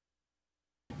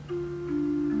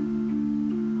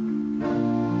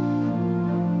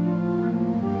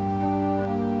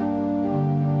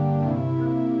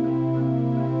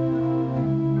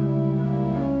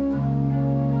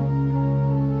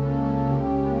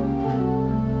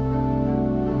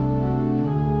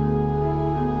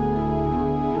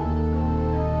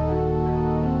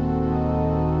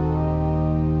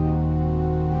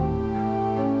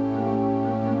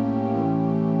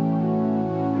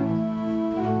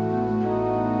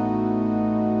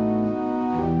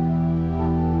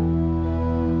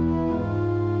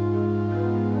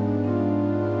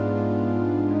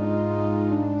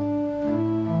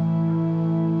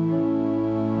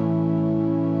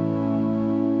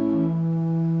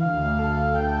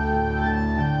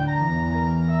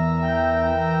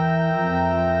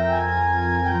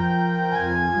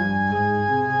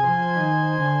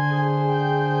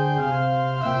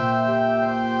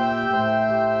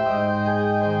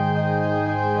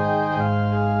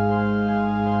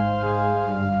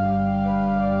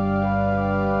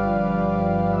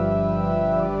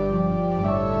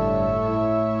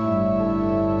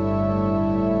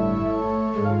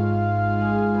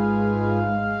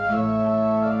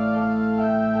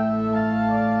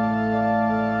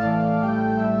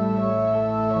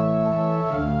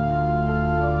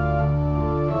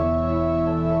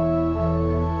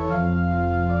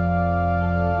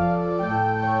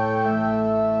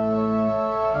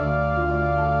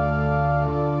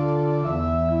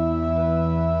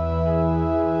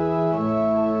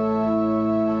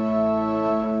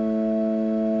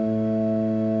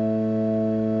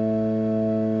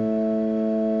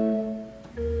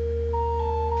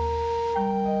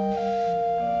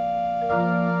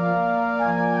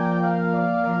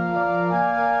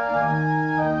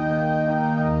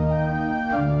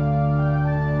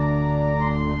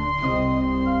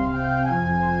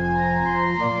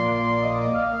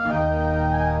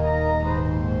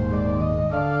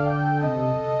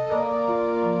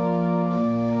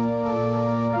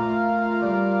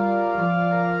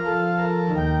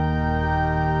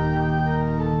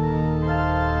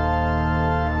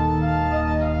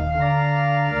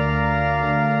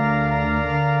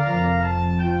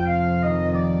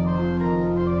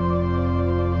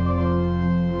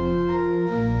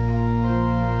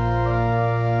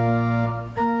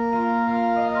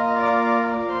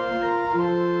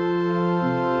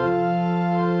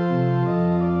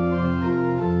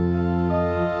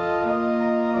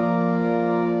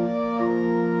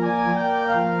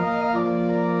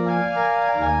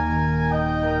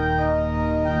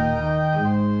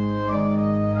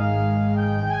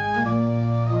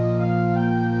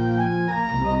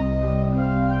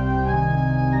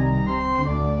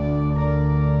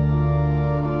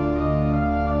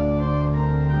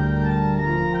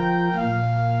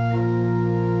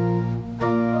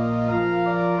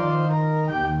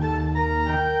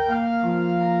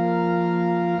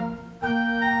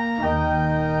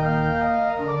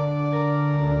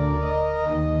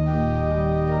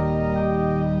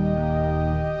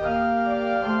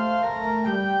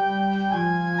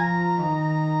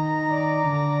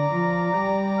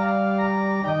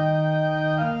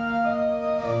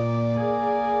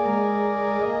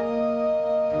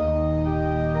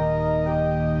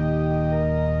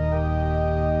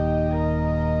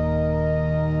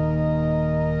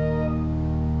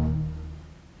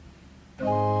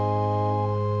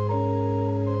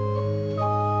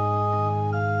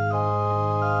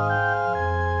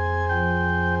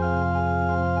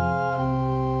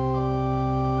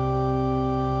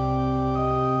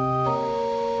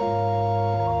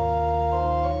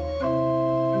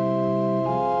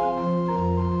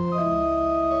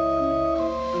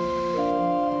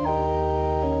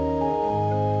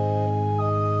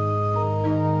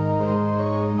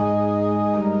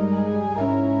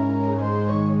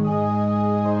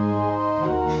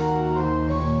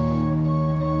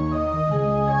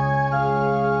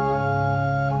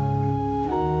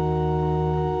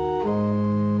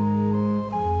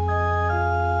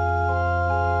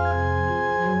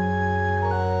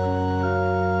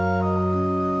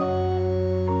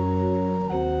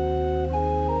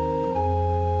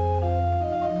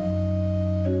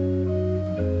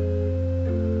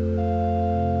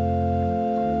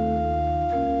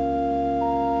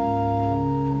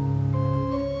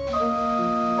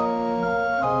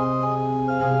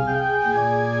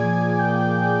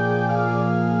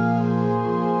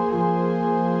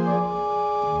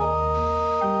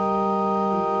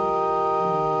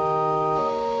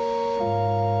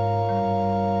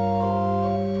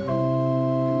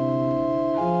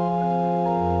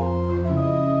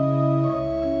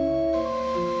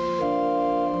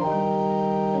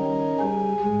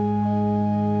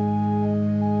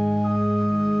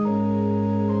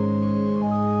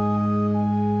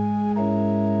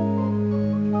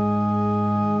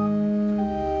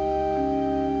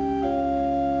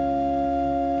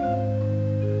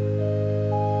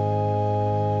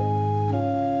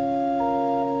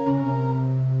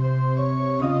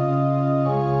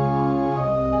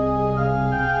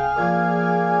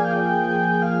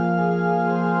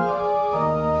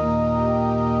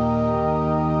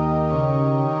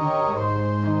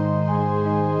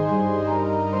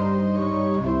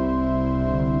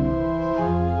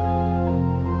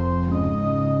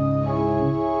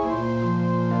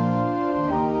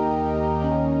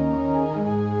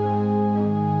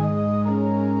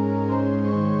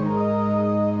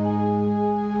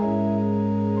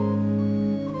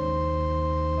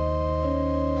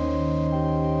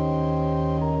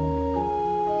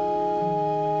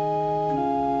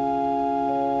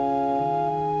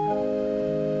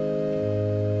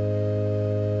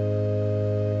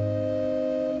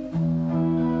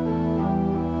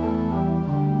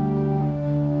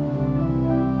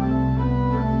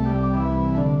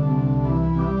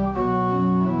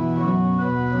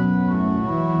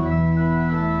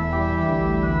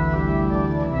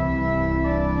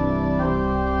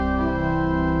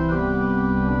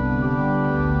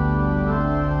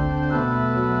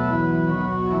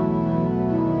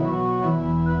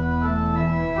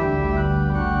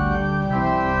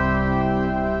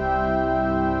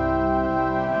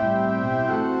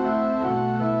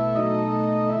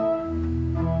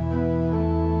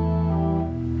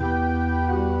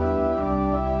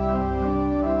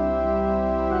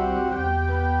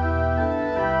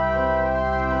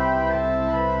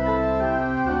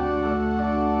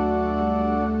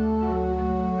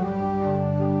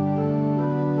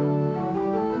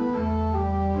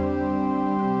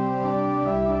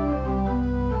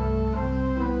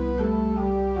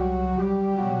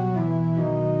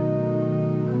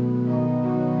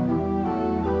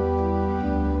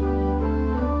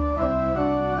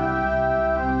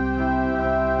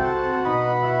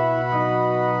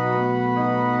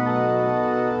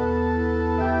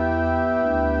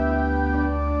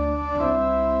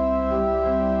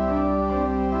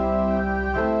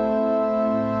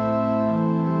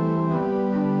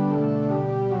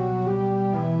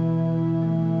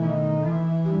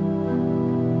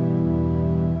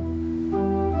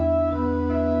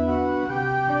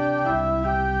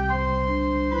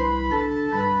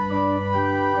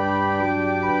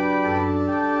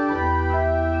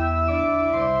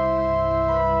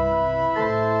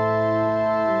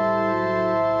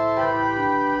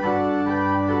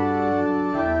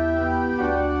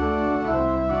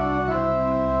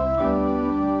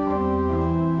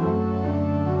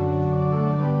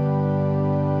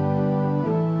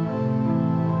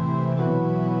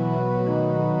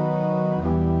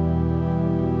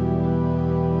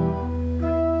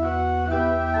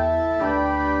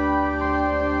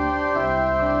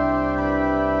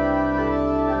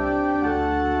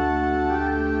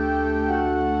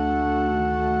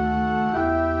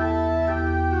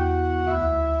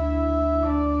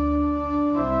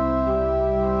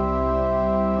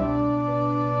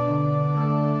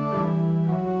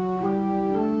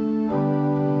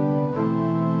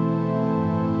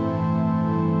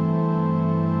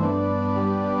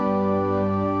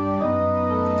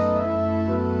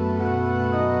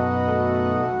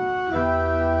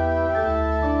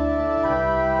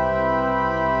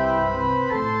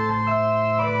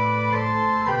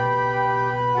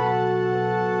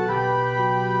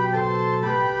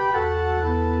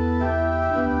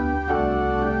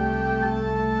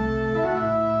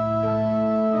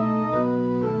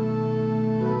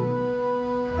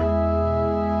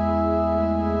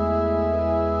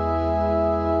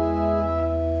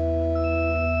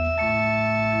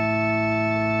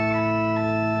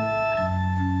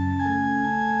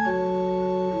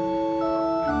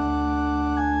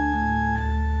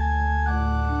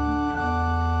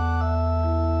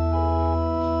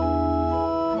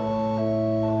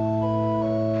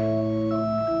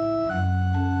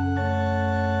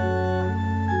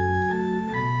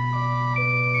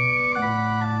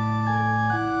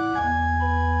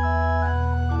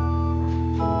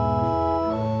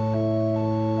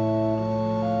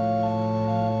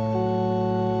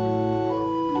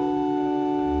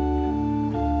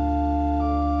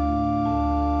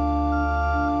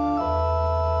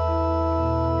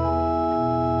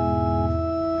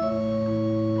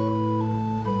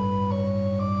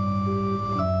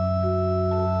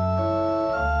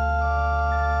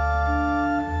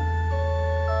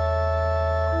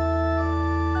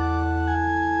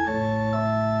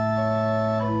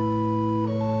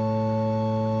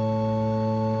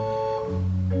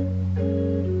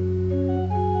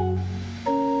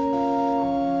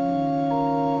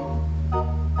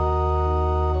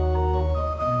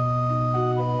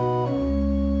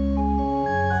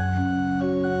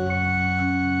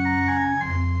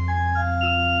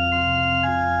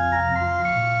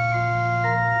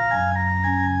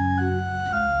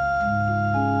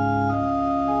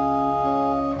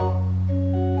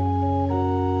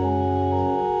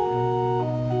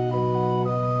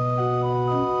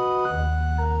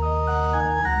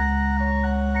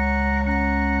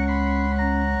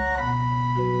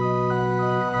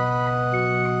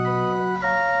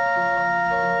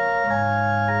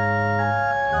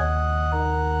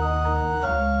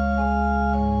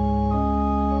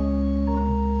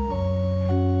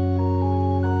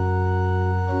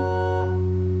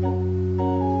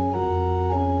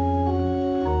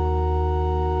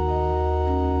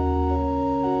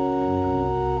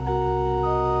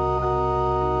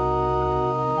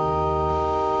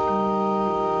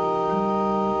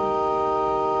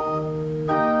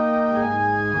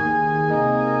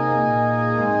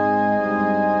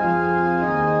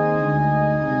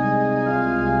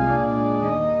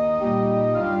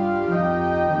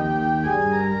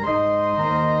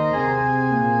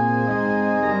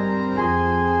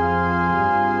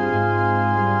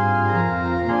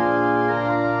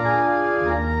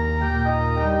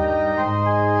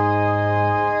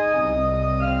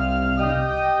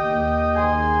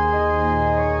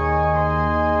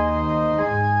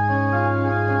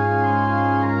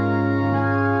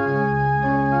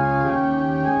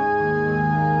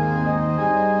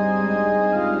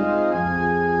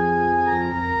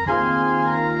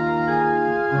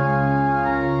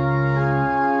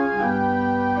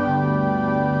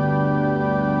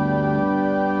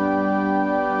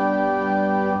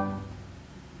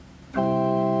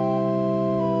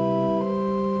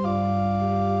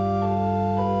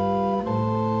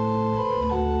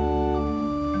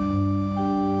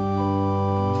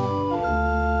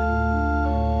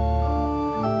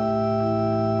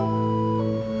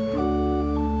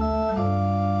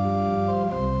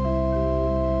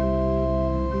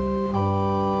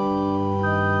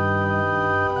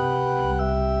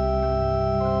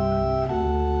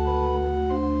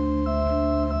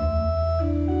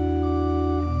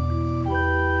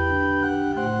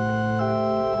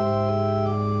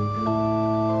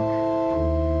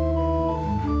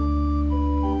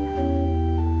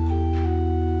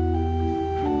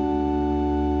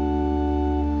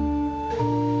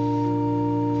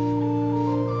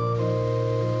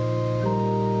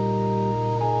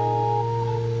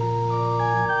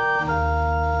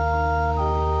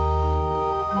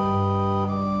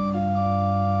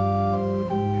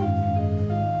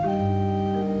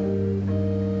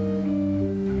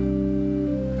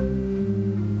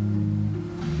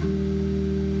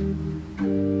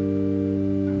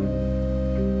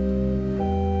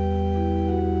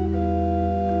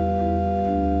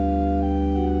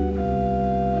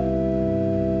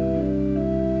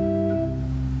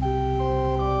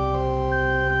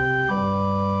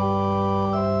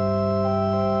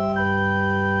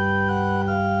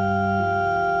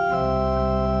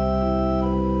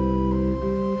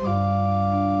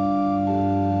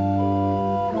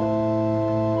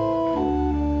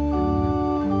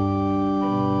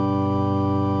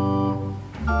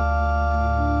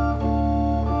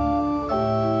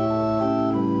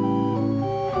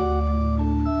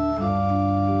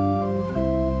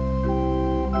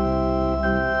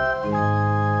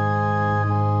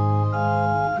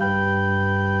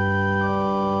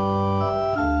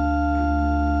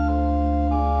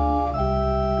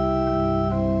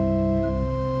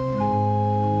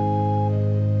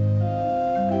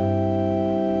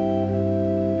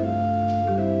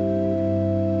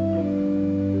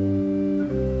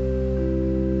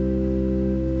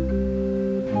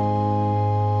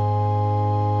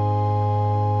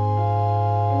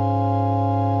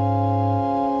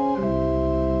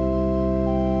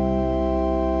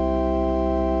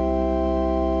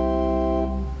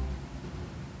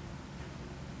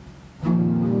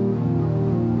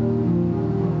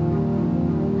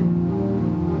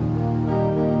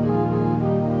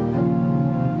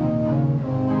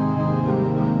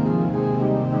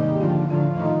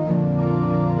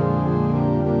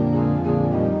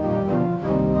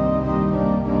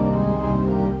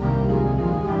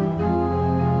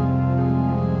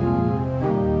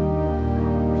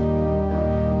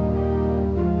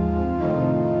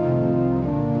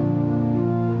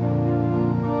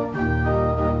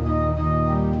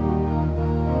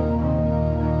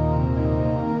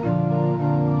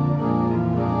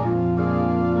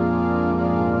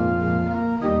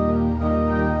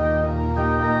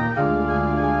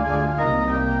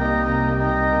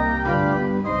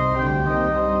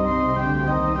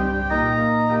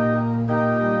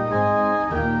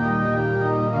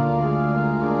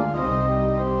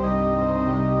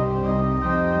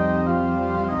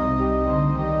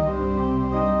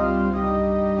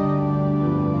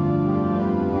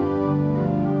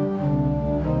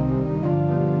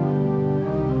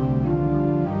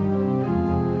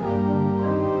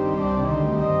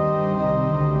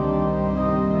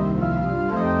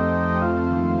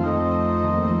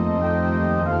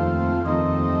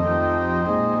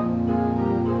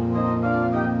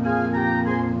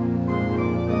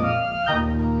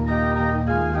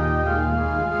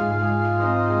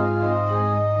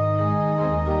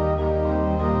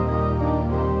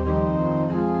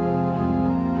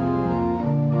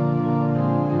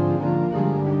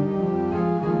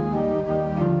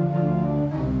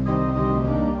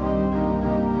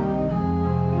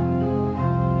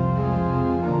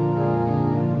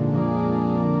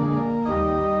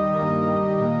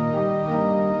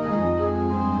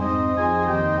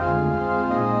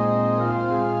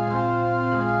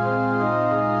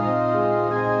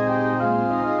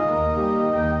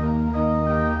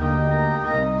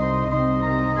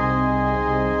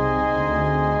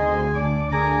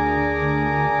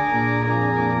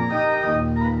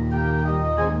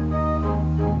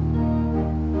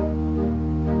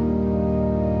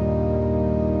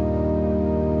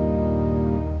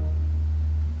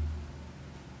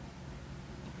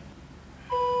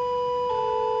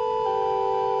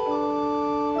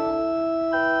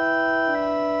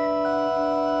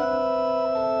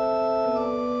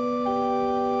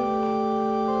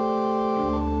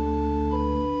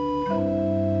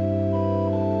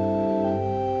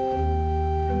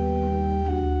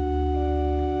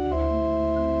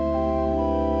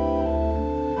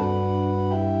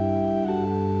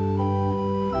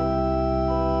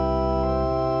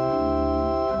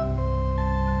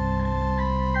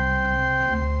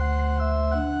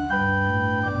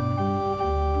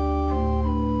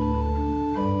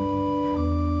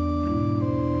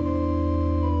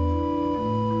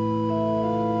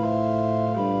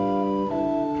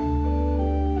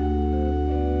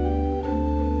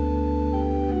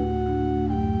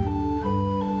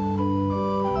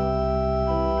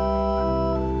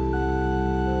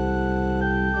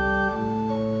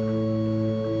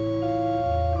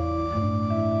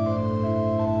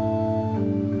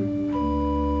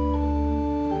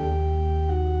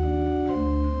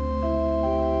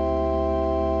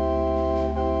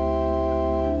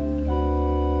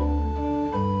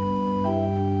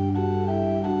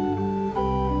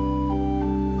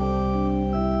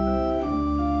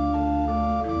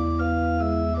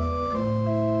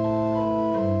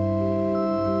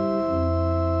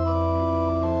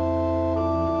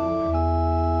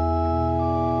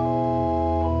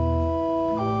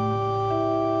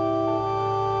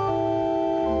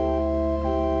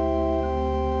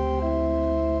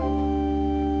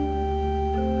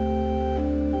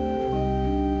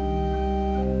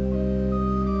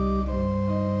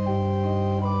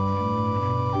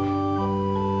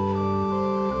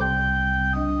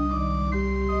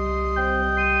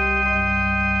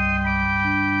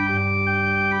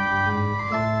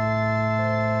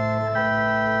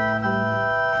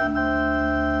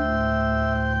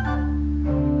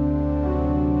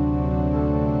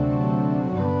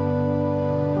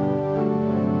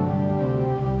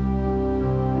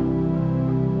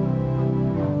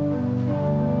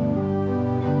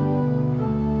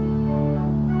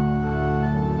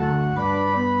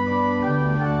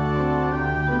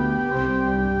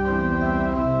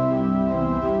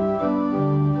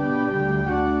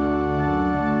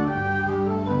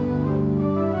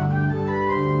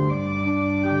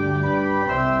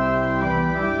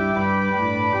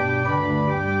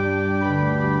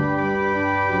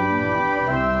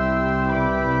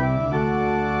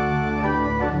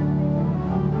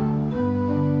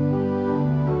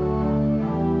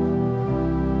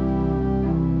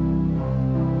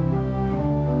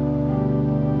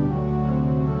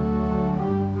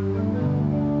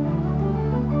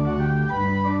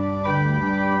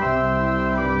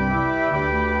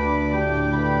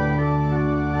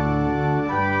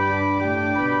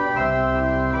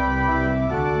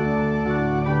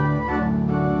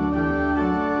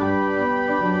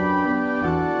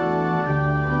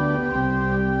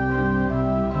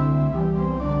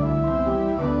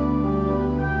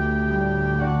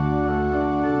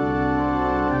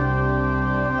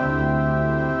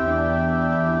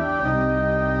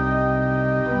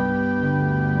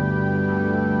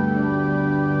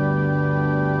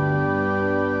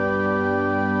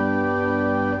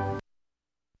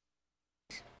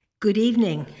Good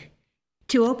evening.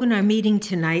 To open our meeting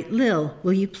tonight, Lil,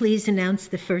 will you please announce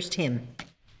the first hymn?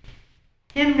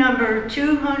 Hymn number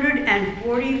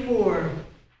 244.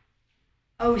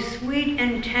 O sweet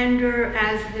and tender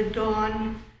as the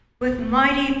dawn, with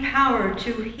mighty power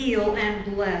to heal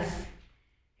and bless,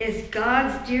 is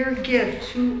God's dear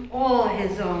gift to all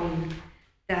his own,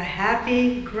 the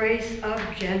happy grace of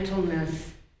gentleness.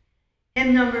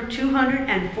 Hymn number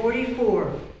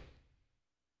 244.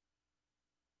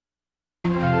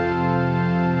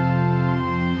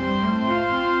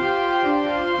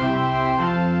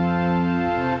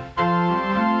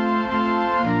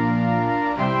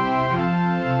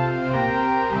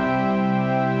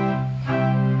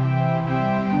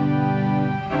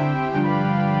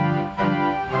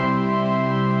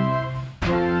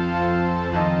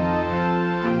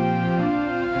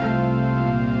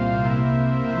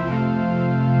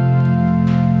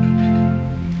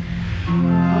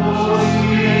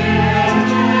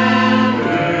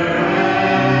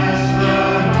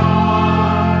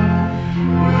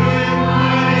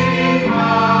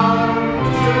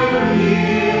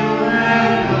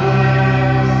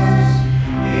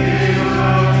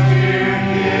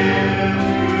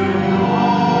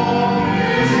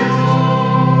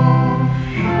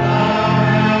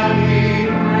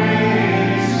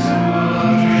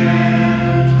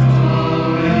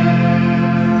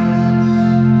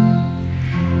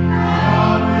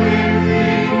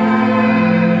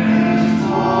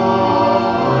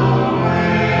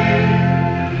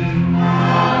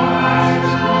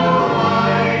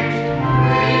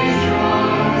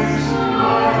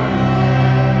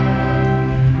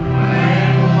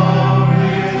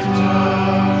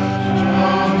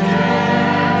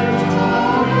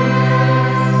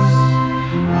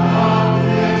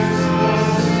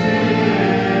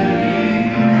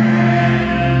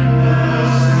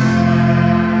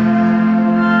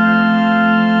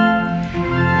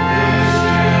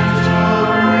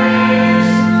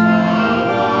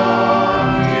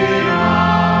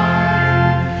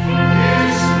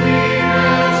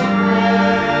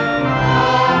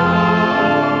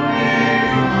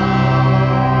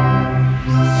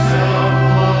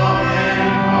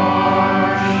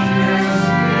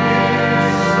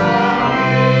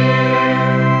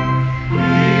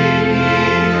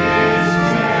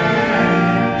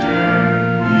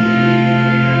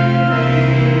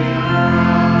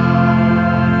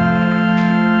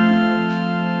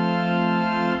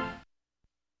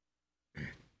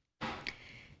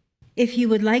 If you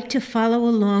would like to follow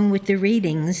along with the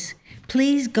readings,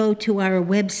 please go to our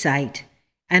website,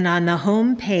 and on the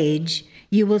home page,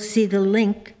 you will see the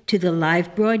link to the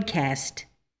live broadcast.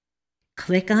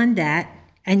 Click on that,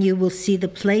 and you will see the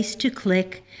place to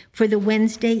click for the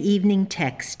Wednesday evening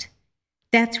text.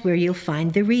 That's where you'll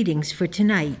find the readings for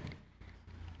tonight.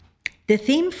 The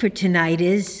theme for tonight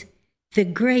is the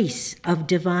grace of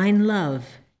divine love,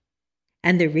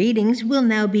 and the readings will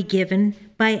now be given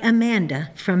by Amanda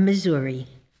from Missouri.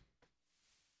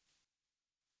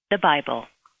 The Bible.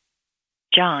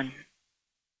 John.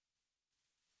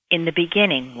 In the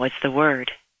beginning was the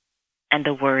Word, and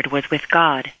the Word was with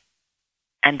God,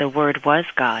 and the Word was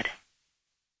God.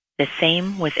 The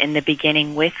same was in the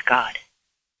beginning with God.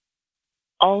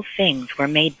 All things were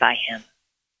made by him,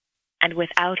 and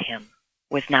without him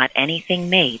was not anything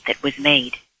made that was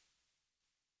made.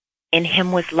 In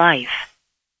him was life,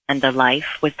 and the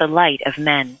life was the light of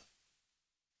men.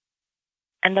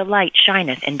 And the light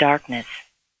shineth in darkness,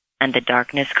 and the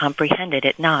darkness comprehended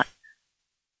it not.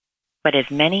 But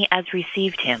as many as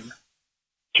received him,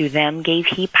 to them gave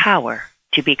he power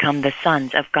to become the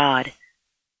sons of God,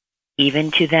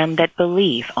 even to them that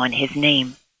believe on his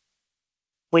name,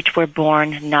 which were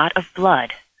born not of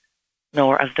blood,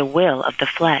 nor of the will of the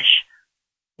flesh,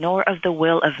 nor of the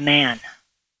will of man,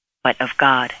 but of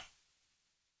God.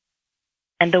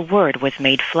 And the Word was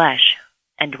made flesh,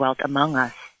 and dwelt among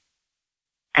us.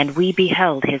 And we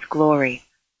beheld his glory,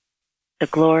 the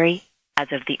glory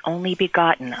as of the only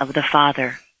begotten of the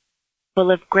Father, full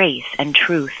of grace and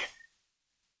truth.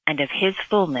 And of his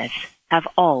fullness have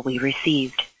all we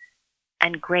received,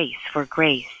 and grace for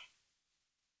grace.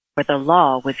 For the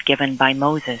law was given by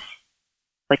Moses,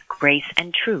 but grace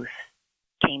and truth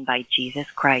came by Jesus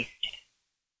Christ.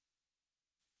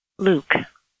 Luke.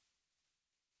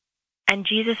 And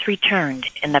Jesus returned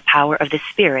in the power of the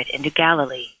Spirit into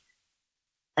Galilee.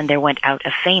 And there went out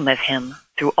a fame of him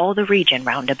through all the region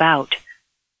round about.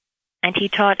 And he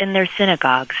taught in their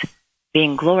synagogues,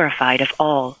 being glorified of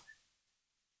all.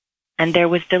 And there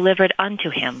was delivered unto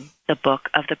him the book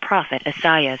of the prophet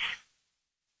Esaias.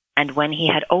 And when he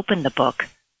had opened the book,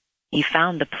 he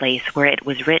found the place where it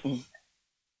was written,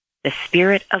 The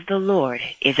Spirit of the Lord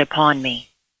is upon me,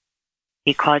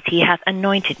 because he hath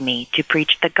anointed me to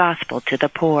preach the gospel to the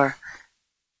poor.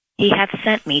 He hath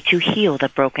sent me to heal the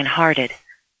brokenhearted,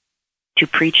 to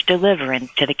preach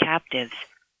deliverance to the captives,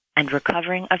 and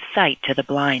recovering of sight to the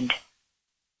blind,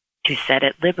 to set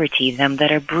at liberty them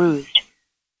that are bruised,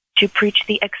 to preach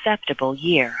the acceptable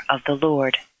year of the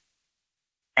Lord.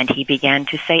 And he began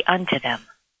to say unto them,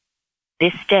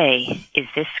 This day is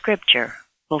this scripture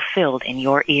fulfilled in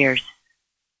your ears.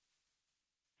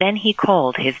 Then he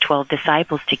called his 12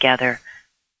 disciples together,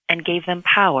 and gave them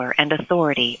power and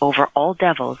authority over all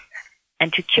devils,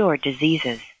 and to cure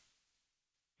diseases.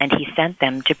 And he sent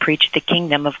them to preach the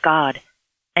kingdom of God,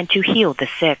 and to heal the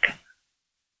sick.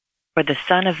 For the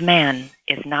Son of Man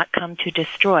is not come to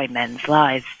destroy men's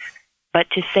lives, but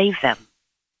to save them.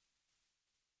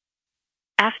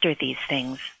 After these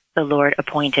things, the Lord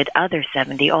appointed other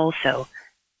 70 also.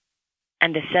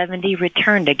 And the 70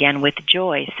 returned again with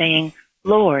joy, saying,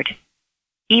 Lord,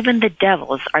 even the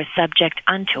devils are subject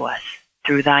unto us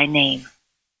through thy name.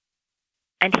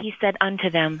 And he said unto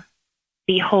them,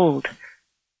 Behold,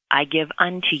 I give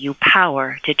unto you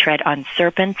power to tread on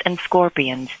serpents and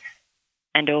scorpions,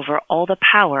 and over all the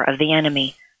power of the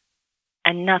enemy,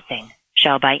 and nothing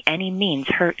shall by any means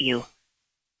hurt you.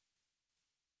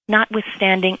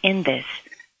 Notwithstanding in this,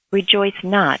 rejoice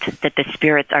not that the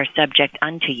spirits are subject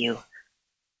unto you,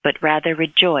 but rather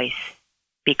rejoice,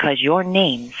 because your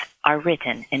names are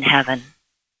written in heaven.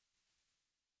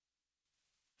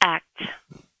 Acts.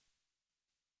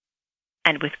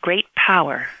 And with great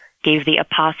power gave the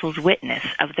apostles witness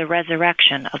of the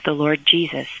resurrection of the Lord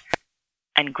Jesus,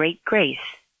 and great grace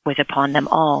was upon them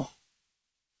all.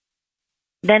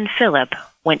 Then Philip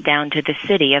went down to the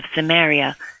city of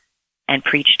Samaria, and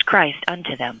preached Christ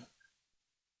unto them.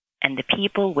 And the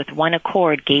people with one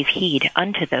accord gave heed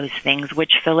unto those things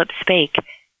which Philip spake,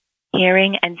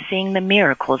 hearing and seeing the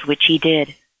miracles which he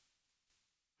did.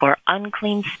 For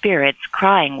unclean spirits,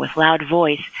 crying with loud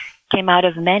voice, came out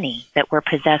of many that were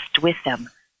possessed with them,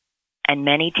 and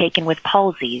many taken with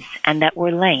palsies, and that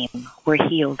were lame were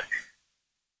healed.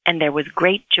 And there was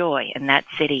great joy in that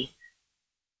city.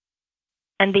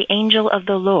 And the angel of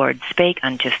the Lord spake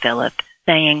unto Philip,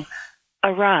 saying,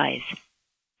 Arise,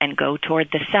 and go toward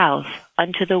the south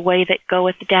unto the way that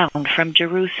goeth down from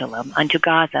Jerusalem unto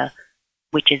Gaza,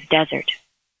 which is desert.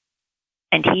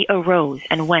 And he arose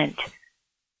and went,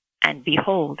 and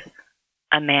behold,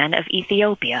 a man of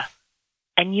Ethiopia,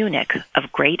 an eunuch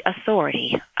of great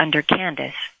authority under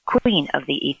Candace, queen of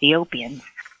the Ethiopians,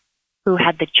 who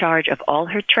had the charge of all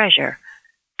her treasure,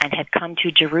 and had come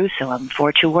to Jerusalem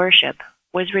for to worship,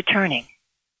 was returning.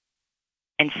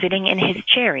 And sitting in his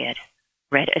chariot,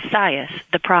 read Esaias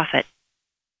the prophet.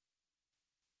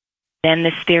 Then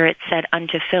the Spirit said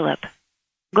unto Philip,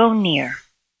 Go near,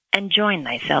 and join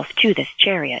thyself to this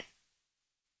chariot.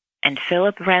 And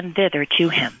Philip ran thither to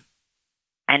him,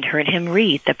 and heard him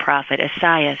read the prophet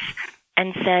Esaias,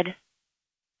 and said,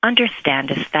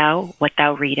 Understandest thou what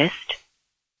thou readest?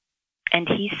 And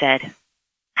he said,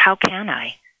 How can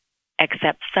I,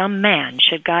 except some man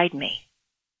should guide me?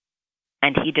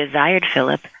 And he desired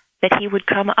Philip that he would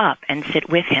come up and sit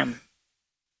with him.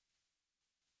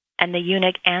 And the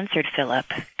eunuch answered Philip,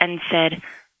 and said,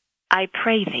 I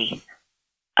pray thee,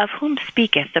 of whom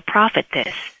speaketh the prophet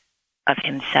this? Of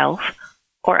himself,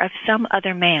 or of some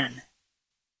other man?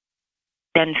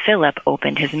 Then Philip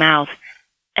opened his mouth,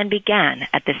 and began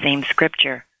at the same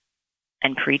scripture,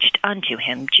 and preached unto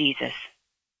him Jesus.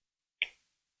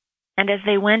 And as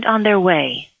they went on their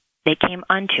way, they came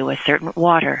unto a certain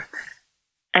water.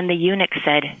 And the eunuch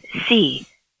said, See,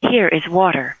 here is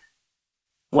water.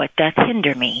 What doth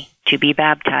hinder me to be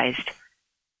baptized?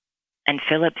 And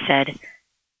Philip said,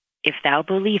 If thou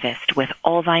believest with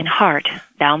all thine heart,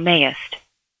 thou mayest.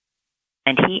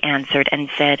 And he answered and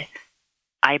said,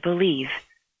 I believe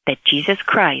that Jesus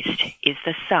Christ is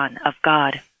the Son of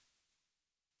God.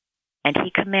 And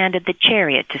he commanded the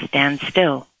chariot to stand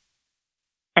still.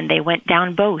 And they went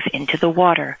down both into the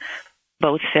water,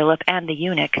 both Philip and the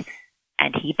eunuch,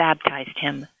 and he baptized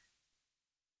him.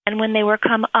 And when they were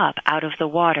come up out of the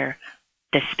water,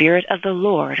 the Spirit of the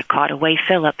Lord caught away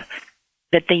Philip,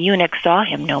 that the eunuch saw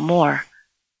him no more,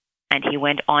 and he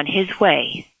went on his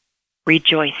way,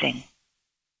 rejoicing.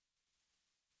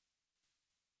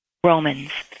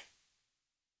 Romans.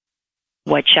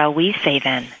 What shall we say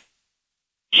then?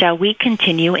 Shall we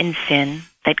continue in sin,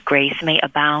 that grace may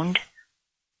abound?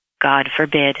 God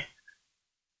forbid.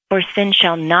 For sin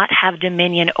shall not have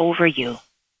dominion over you,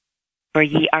 for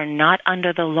ye are not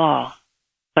under the law,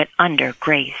 but under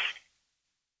grace.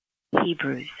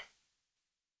 Hebrews.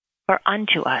 For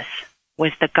unto us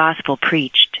was the gospel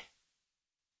preached,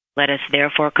 Let us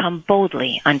therefore come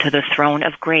boldly unto the throne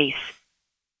of grace,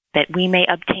 that we may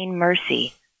obtain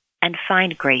mercy and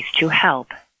find grace to help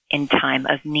in time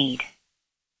of need.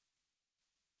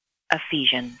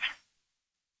 Ephesians.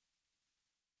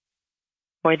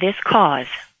 For this cause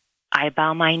I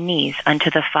bow my knees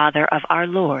unto the Father of our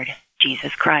Lord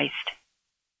Jesus Christ,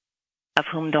 of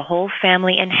whom the whole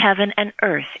family in heaven and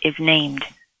earth is named,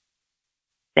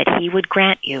 that he would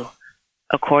grant you,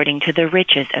 according to the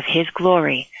riches of his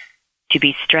glory, to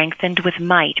be strengthened with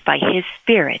might by his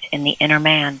Spirit in the inner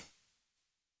man,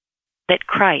 that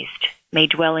Christ may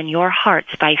dwell in your hearts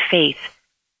by faith,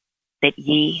 that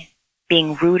ye,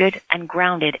 being rooted and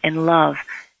grounded in love,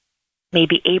 may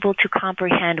be able to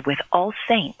comprehend with all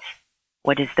saints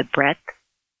what is the breadth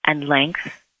and length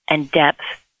and depth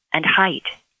and height,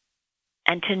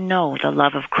 and to know the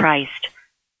love of Christ,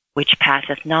 which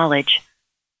passeth knowledge,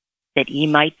 that ye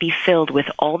might be filled with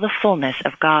all the fullness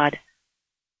of God.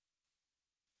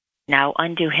 Now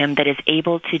unto him that is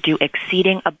able to do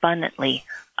exceeding abundantly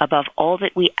above all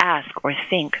that we ask or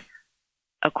think,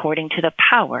 according to the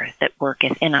power that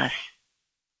worketh in us.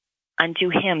 Unto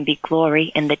him be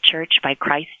glory in the church by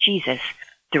Christ Jesus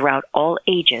throughout all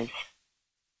ages,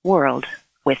 world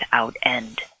without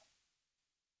end.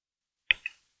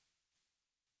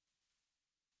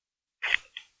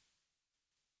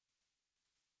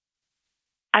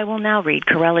 I will now read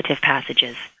correlative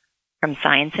passages from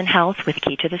Science and Health with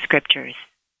Key to the Scriptures,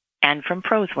 and from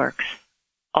Proseworks,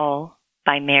 all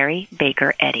by Mary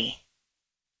Baker Eddy.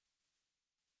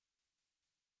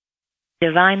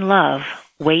 Divine love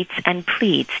waits and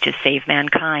pleads to save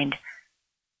mankind,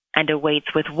 and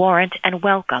awaits with warrant and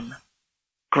welcome,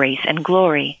 grace and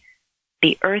glory,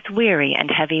 the earth weary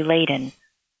and heavy laden,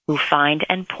 who find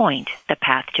and point the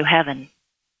path to heaven.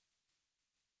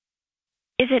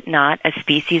 Is it not a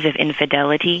species of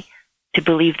infidelity to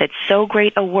believe that so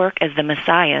great a work as the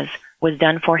Messiah's was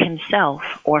done for himself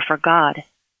or for God,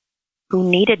 who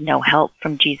needed no help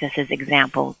from Jesus'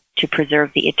 example to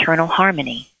preserve the eternal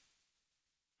harmony?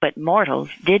 But mortals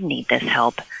did need this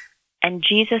help, and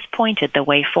Jesus pointed the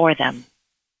way for them.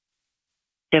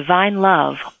 Divine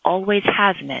love always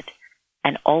has met,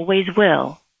 and always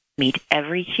will, meet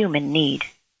every human need.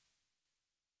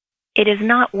 It is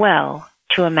not well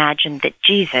to imagine that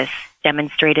Jesus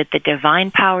demonstrated the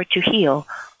divine power to heal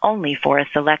only for a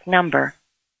select number,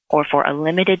 or for a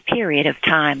limited period of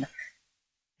time,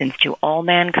 since to all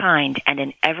mankind and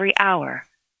in every hour,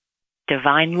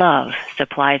 divine love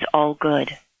supplies all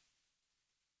good.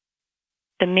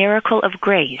 The miracle of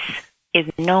grace is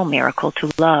no miracle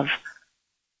to love.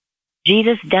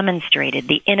 Jesus demonstrated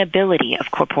the inability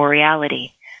of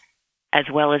corporeality, as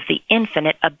well as the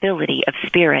infinite ability of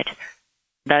spirit,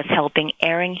 thus helping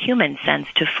erring human sense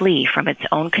to flee from its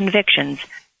own convictions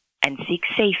and seek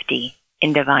safety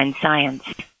in divine science.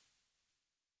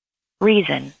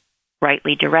 Reason,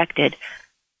 rightly directed,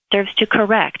 serves to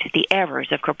correct the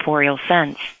errors of corporeal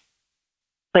sense.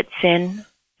 But sin,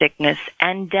 sickness,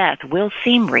 and death will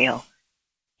seem real,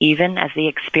 even as the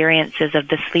experiences of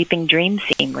the sleeping dream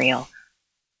seem real,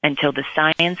 until the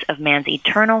science of man's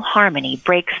eternal harmony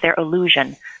breaks their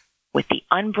illusion with the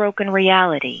unbroken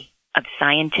reality of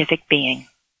scientific being.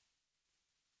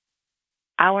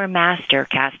 Our Master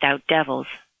cast out devils,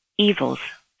 evils,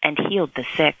 and healed the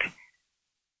sick.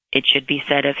 It should be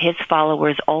said of his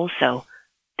followers also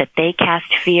that they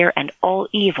cast fear and all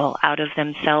evil out of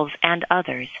themselves and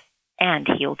others, and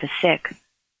heal the sick.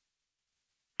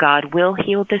 God will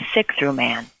heal the sick through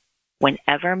man,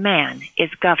 whenever man is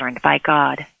governed by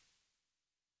God.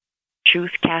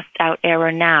 Truth casts out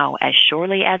error now as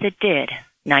surely as it did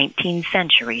 19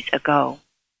 centuries ago.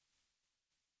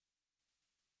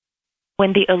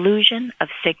 When the illusion of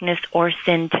sickness or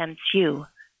sin tempts you,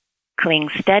 cling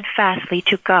steadfastly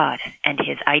to God and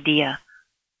his idea.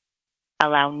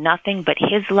 Allow nothing but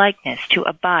his likeness to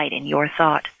abide in your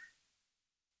thought.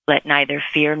 Let neither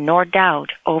fear nor doubt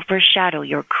overshadow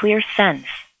your clear sense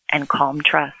and calm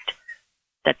trust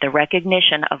that the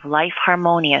recognition of life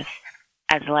harmonious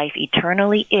as life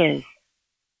eternally is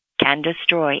can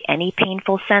destroy any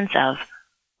painful sense of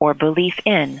or belief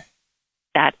in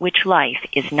that which life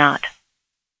is not.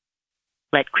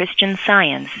 Let Christian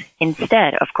Science,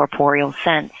 instead of corporeal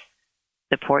sense,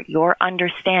 support your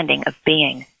understanding of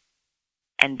being,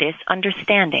 and this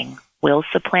understanding will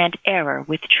supplant error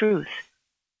with truth,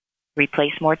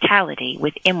 replace mortality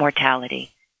with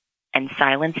immortality, and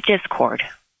silence discord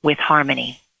with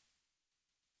harmony.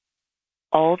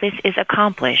 All this is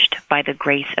accomplished by the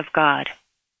grace of God,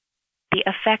 the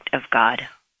effect of God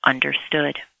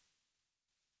understood.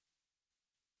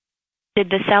 Did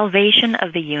the salvation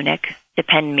of the eunuch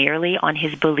depend merely on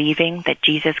his believing that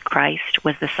Jesus Christ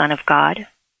was the Son of God?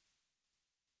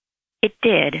 It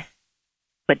did,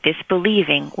 but this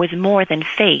believing was more than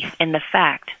faith in the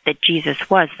fact that Jesus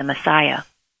was the Messiah.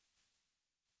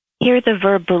 Here the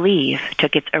verb believe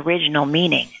took its original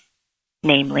meaning,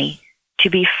 namely, to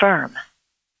be firm,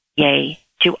 yea,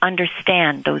 to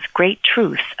understand those great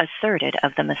truths asserted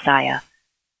of the Messiah.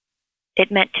 It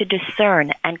meant to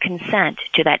discern and consent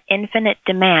to that infinite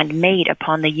demand made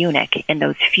upon the eunuch in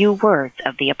those few words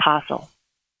of the apostle.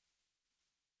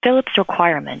 Philip's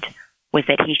requirement was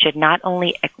that he should not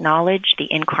only acknowledge the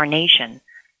incarnation,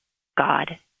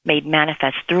 God made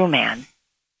manifest through man,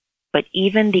 but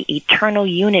even the eternal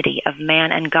unity of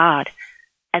man and God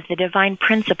as the divine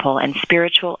principle and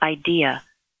spiritual idea,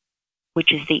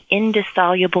 which is the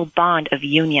indissoluble bond of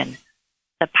union,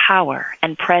 the power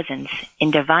and presence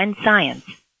in divine science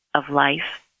of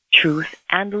life, truth,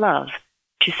 and love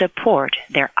to support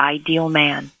their ideal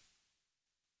man.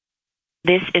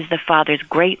 This is the Father's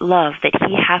great love that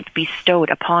he hath bestowed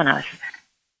upon us,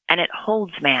 and it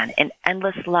holds man in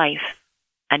endless life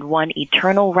and one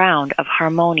eternal round of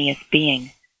harmonious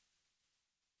being.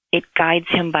 It guides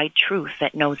him by truth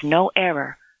that knows no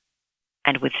error,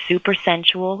 and with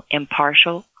supersensual,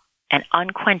 impartial, and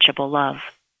unquenchable love.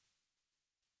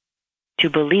 To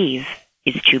believe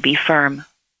is to be firm.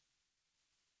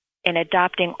 In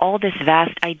adopting all this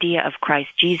vast idea of Christ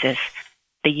Jesus,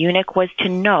 the eunuch was to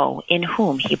know in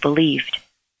whom he believed.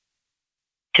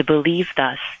 To believe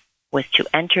thus was to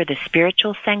enter the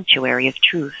spiritual sanctuary of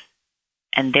truth,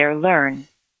 and there learn,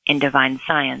 in divine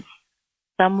science,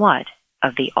 somewhat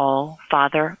of the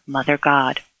All-Father, Mother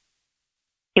God.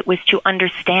 It was to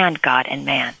understand God and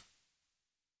man.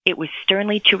 It was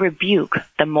sternly to rebuke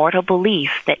the mortal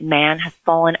belief that man has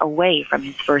fallen away from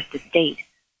his first estate,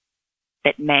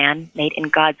 that man, made in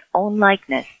God's own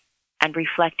likeness and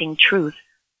reflecting truth,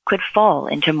 could fall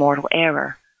into mortal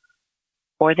error,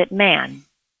 or that man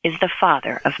is the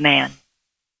father of man.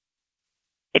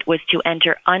 It was to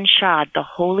enter unshod the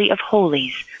Holy of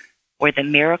Holies, where the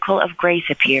miracle of grace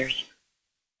appears,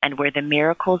 and where the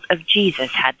miracles of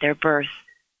Jesus had their birth,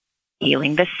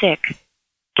 healing the sick,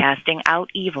 casting out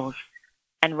evils,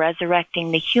 and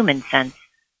resurrecting the human sense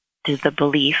to the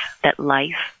belief that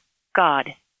life,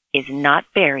 God, is not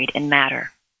buried in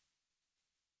matter.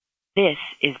 This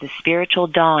is the spiritual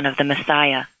dawn of the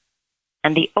Messiah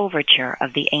and the overture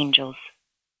of the angels.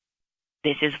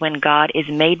 This is when God is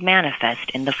made manifest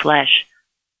in the flesh,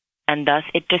 and thus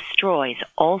it destroys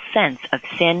all sense of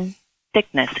sin,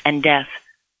 sickness, and death,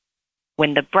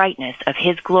 when the brightness of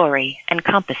his glory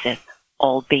encompasseth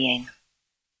all being.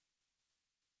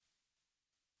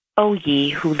 O ye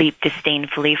who leap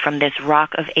disdainfully from this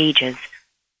rock of ages,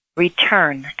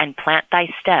 return and plant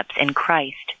thy steps in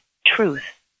Christ, truth,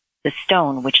 the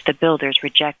stone which the builders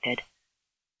rejected.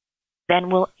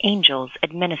 Then will angels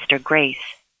administer grace,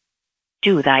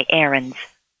 do thy errands,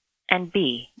 and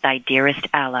be thy dearest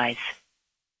allies.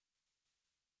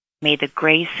 May the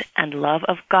grace and love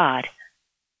of God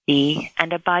be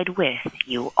and abide with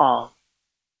you all.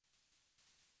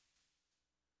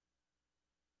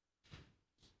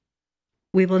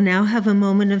 We will now have a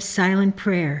moment of silent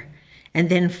prayer, and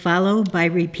then follow by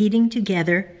repeating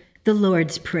together the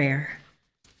Lord's Prayer.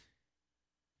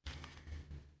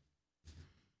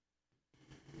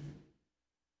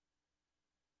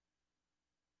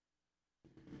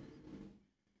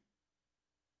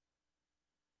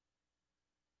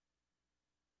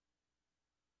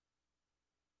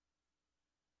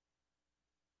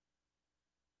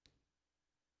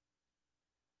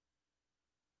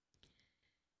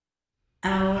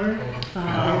 Our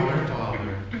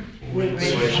Father,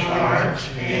 which art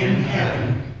in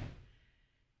heaven,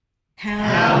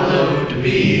 hallowed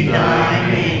be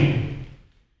thy name.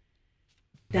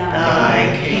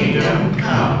 Thy kingdom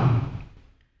come.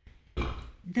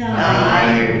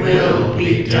 Thy will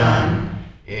be done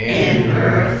in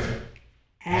earth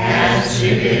as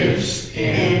it is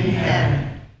in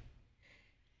heaven.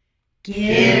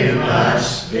 Give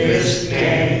us this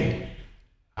day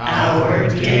our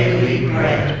daily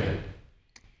bread,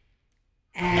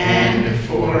 and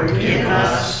forgive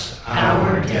us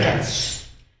our debts,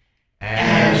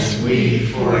 as we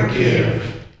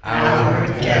forgive our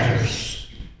debtors.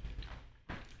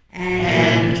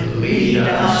 And lead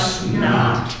us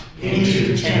not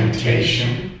into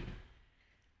temptation,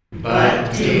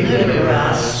 but deliver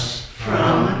us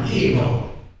from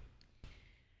evil.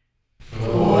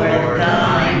 For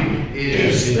thine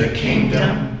is the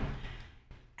kingdom,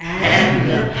 and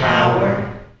the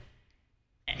power,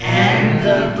 and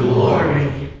the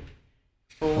glory,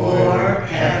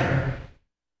 forever.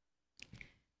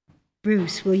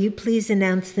 Bruce, will you please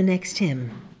announce the next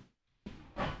hymn?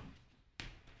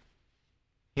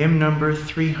 Hymn number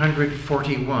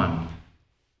 341.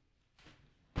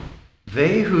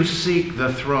 They who seek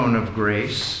the throne of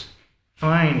grace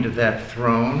find that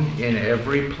throne in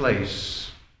every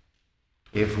place.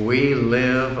 If we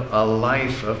live a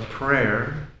life of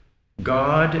prayer,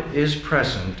 God is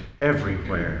present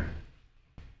everywhere.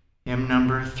 Hymn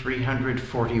number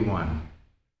 341.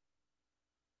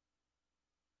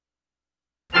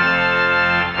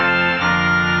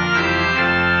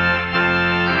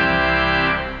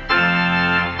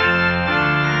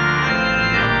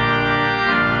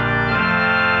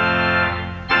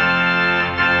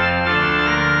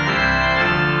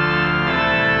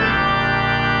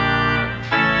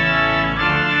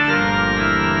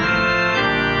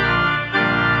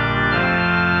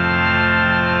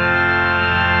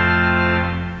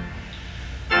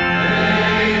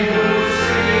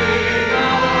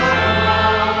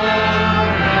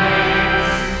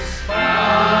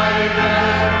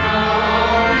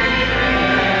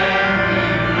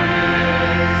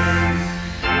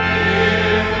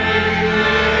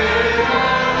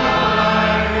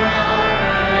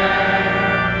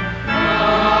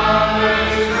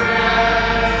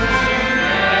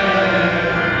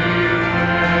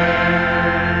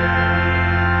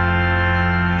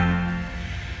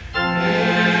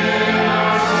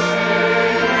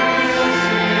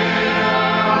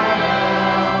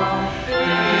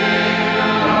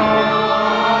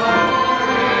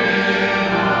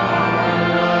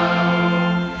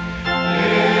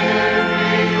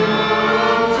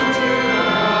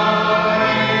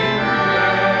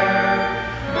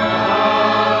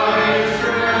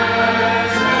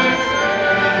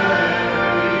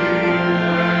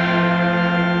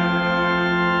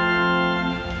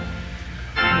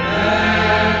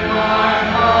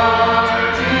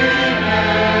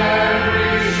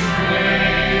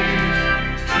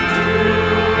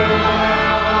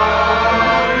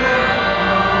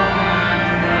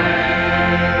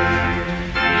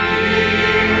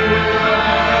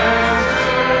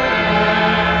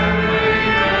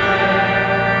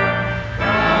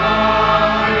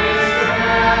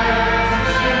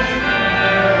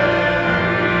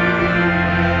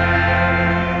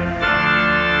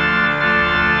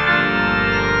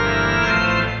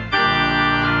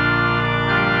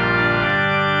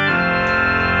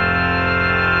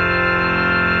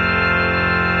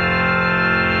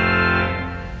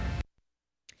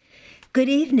 Good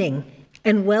evening,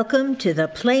 and welcome to the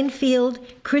Plainfield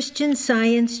Christian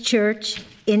Science Church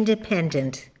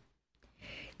Independent.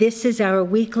 This is our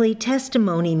weekly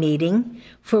testimony meeting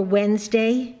for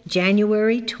Wednesday,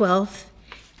 January 12th,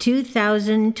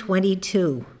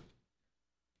 2022.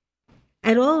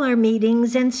 At all our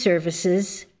meetings and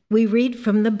services, we read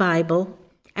from the Bible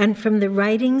and from the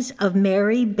writings of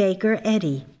Mary Baker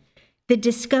Eddy, the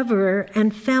discoverer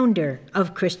and founder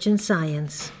of Christian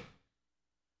Science.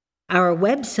 Our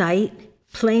website,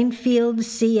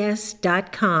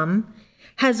 plainfieldcs.com,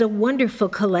 has a wonderful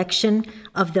collection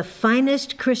of the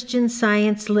finest Christian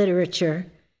Science literature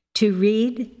to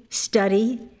read,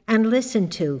 study, and listen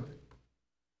to.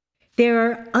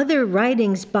 There are other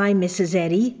writings by Mrs.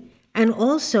 Eddy and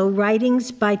also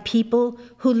writings by people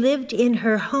who lived in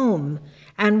her home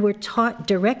and were taught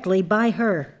directly by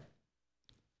her.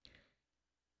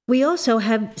 We also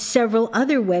have several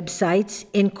other websites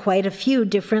in quite a few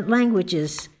different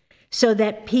languages, so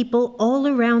that people all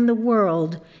around the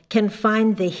world can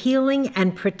find the healing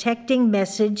and protecting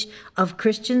message of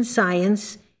Christian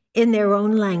Science in their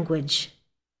own language.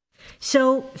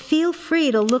 So feel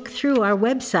free to look through our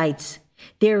websites.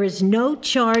 There is no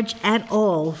charge at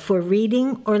all for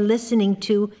reading or listening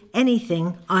to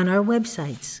anything on our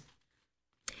websites.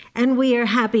 And we are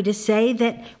happy to say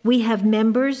that we have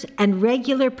members and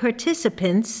regular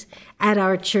participants at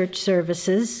our church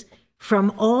services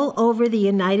from all over the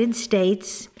United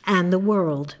States and the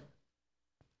world.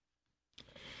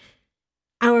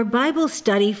 Our Bible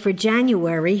study for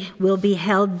January will be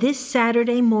held this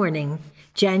Saturday morning,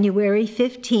 January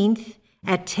 15th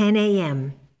at 10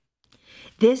 a.m.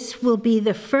 This will be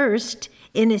the first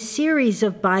in a series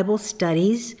of Bible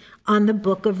studies on the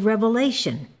book of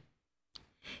Revelation.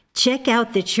 Check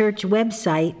out the church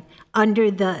website under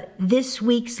the This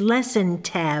Week's Lesson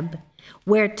tab,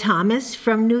 where Thomas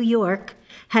from New York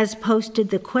has posted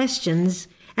the questions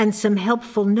and some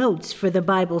helpful notes for the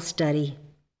Bible study.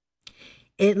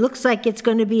 It looks like it's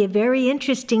going to be a very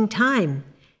interesting time,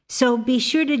 so be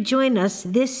sure to join us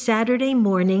this Saturday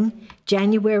morning,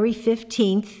 January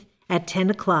 15th at 10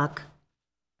 o'clock.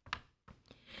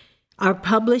 Our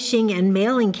publishing and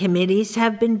mailing committees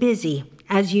have been busy,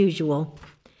 as usual.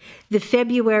 The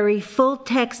February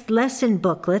full-text lesson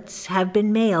booklets have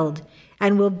been mailed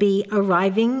and will be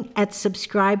arriving at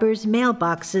subscribers'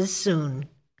 mailboxes soon.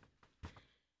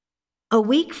 A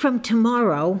week from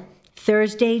tomorrow,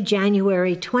 Thursday,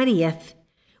 January 20th,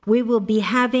 we will be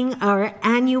having our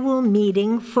annual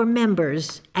meeting for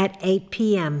members at 8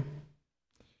 p.m.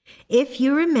 If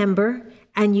you're a member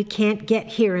and you can't get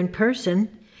here in person,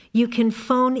 you can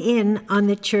phone in on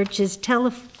the church's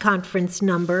teleconference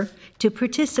number to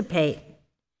participate.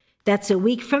 That's a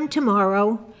week from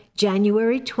tomorrow,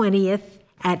 January 20th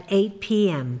at 8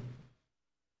 p.m.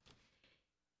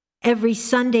 Every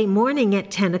Sunday morning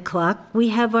at 10 o'clock, we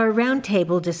have our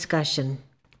roundtable discussion.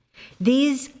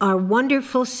 These are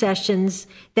wonderful sessions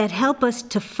that help us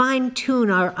to fine-tune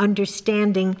our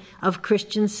understanding of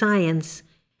Christian Science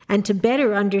and to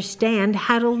better understand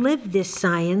how to live this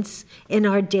science in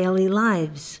our daily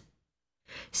lives.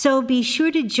 So be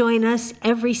sure to join us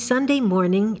every Sunday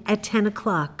morning at 10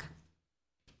 o'clock.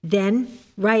 Then,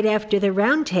 right after the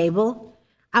roundtable,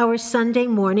 our Sunday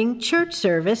morning church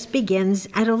service begins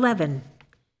at 11.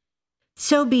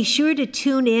 So be sure to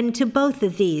tune in to both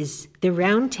of these, the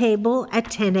round table at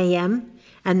 10 a.m.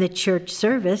 and the church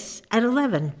service at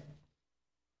 11.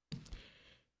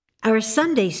 Our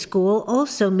Sunday school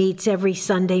also meets every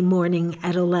Sunday morning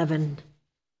at 11.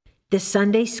 The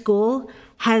Sunday school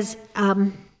is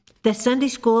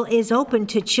open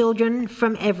to children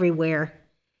from everywhere.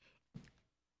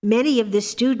 Many of the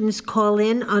students call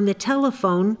in on the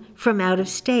telephone from out of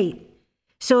state.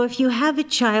 So if you have a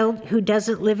child who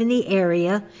doesn't live in the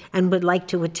area and would like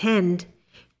to attend,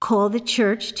 call the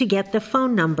church to get the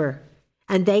phone number,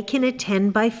 and they can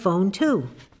attend by phone too.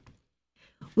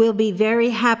 We'll be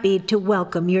very happy to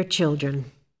welcome your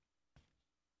children.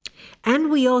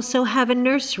 And we also have a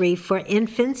nursery for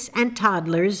infants and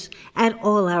toddlers at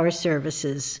all our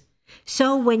services.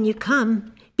 So when you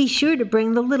come, be sure to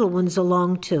bring the little ones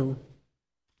along too.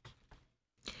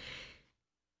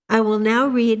 I will now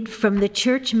read from the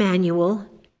Church Manual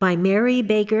by Mary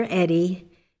Baker Eddy,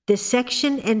 the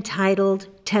section entitled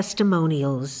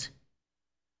Testimonials.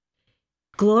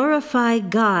 Glorify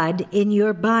God in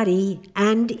your body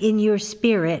and in your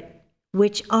spirit,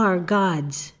 which are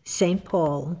God's, St.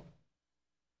 Paul.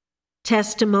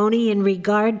 Testimony in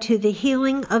regard to the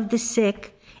healing of the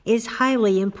sick is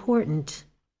highly important.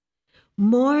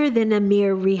 More than a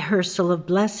mere rehearsal of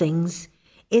blessings,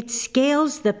 it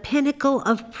scales the pinnacle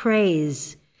of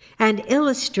praise and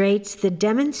illustrates the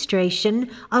demonstration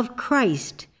of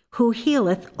Christ, who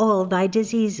healeth all thy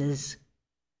diseases.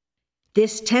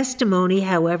 This testimony,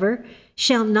 however,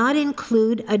 shall not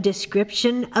include a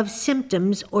description of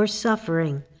symptoms or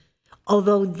suffering,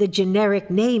 although the generic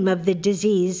name of the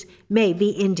disease may be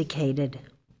indicated.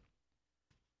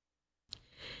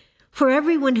 For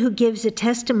everyone who gives a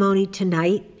testimony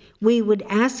tonight, we would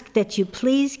ask that you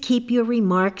please keep your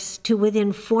remarks to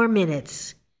within 4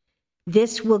 minutes.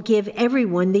 This will give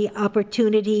everyone the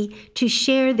opportunity to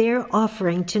share their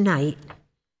offering tonight.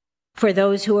 For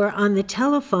those who are on the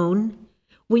telephone,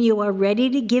 when you are ready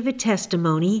to give a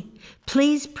testimony,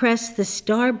 please press the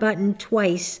star button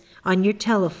twice on your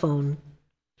telephone.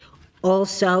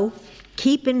 Also,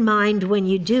 keep in mind when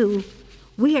you do,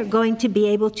 we are going to be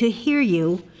able to hear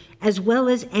you as well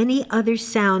as any other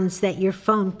sounds that your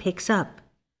phone picks up.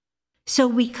 So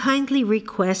we kindly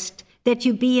request that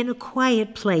you be in a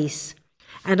quiet place,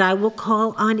 and I will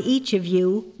call on each of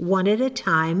you one at a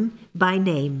time by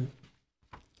name.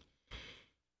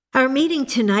 Our meeting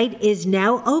tonight is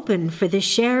now open for the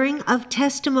sharing of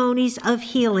testimonies of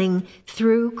healing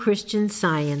through Christian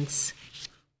Science.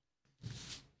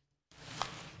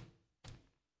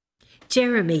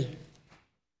 Jeremy.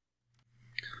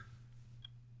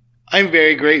 I'm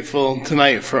very grateful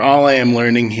tonight for all I am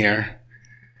learning here.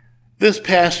 This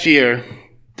past year,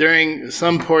 during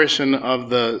some portion of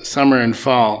the summer and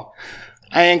fall,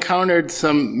 I encountered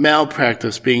some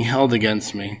malpractice being held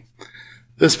against me.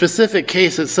 The specific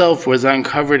case itself was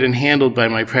uncovered and handled by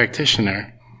my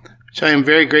practitioner, which I am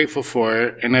very grateful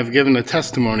for and have given a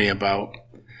testimony about.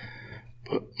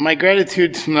 But my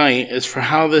gratitude tonight is for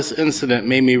how this incident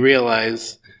made me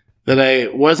realize that I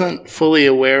wasn't fully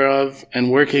aware of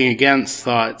and working against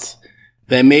thoughts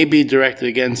that may be directed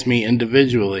against me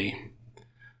individually.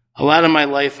 A lot of my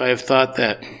life I have thought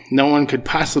that no one could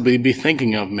possibly be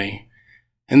thinking of me,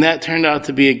 and that turned out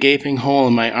to be a gaping hole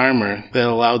in my armor that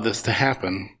allowed this to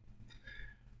happen.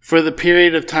 For the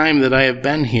period of time that I have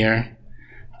been here,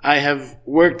 I have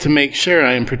worked to make sure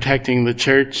I am protecting the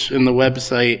church and the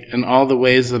website and all the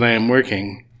ways that I am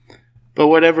working, but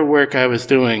whatever work I was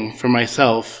doing for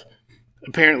myself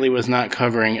apparently was not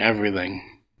covering everything.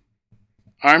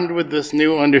 Armed with this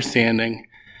new understanding,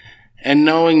 and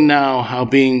knowing now how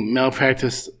being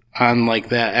malpracticed on like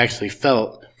that actually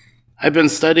felt, I've been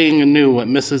studying anew what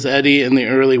Mrs. Eddy and the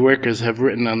early workers have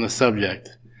written on the subject.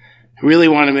 I really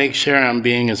want to make sure I'm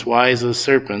being as wise as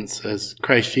serpents, as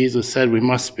Christ Jesus said we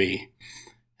must be,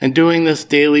 and doing this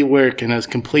daily work in as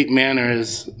complete manner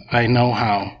as I know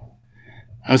how.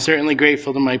 I'm certainly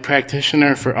grateful to my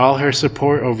practitioner for all her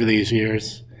support over these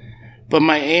years, but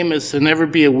my aim is to never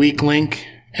be a weak link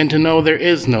and to know there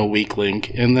is no weak link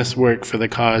in this work for the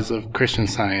cause of Christian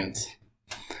Science.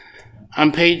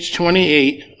 On page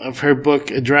 28 of her book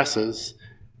Addresses,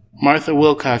 Martha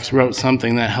Wilcox wrote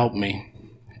something that helped me.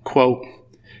 Quote,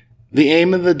 "The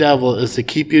aim of the devil is to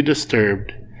keep you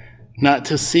disturbed, not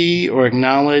to see or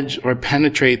acknowledge or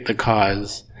penetrate the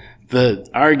cause, the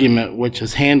argument which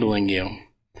is handling you.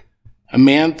 A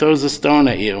man throws a stone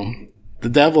at you. The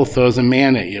devil throws a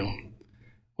man at you.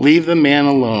 Leave the man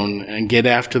alone and get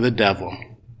after the devil.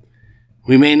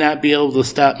 We may not be able to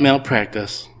stop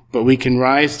malpractice, but we can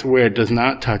rise to where it does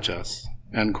not touch us."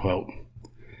 End quote.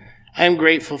 I am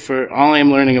grateful for all I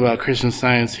am learning about Christian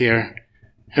Science here,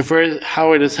 and for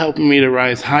how it is helping me to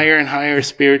rise higher and higher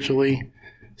spiritually,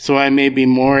 so I may be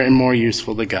more and more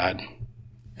useful to God.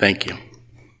 Thank you.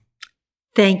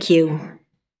 Thank you.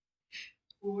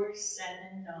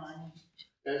 479.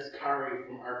 That's Kari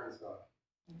from Arkansas.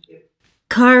 Thank you.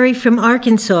 Kari from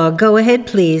Arkansas, go ahead,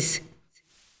 please.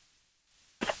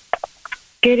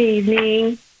 Good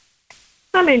evening.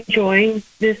 I'm enjoying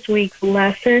this week's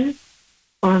lesson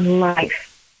on life.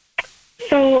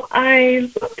 So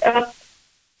I looked up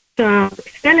some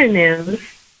synonyms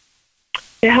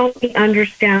to help me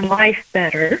understand life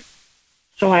better,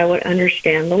 so I would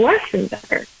understand the lesson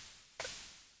better.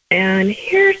 And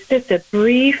here's just a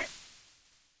brief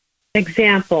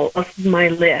example of my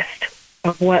list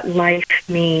of what life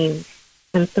means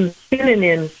and some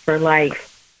synonyms for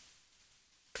life.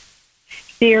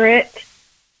 Spirit,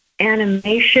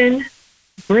 animation,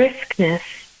 briskness,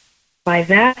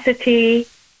 vivacity,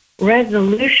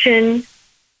 resolution,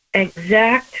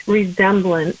 exact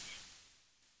resemblance,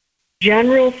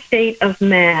 general state of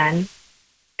man,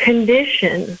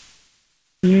 condition,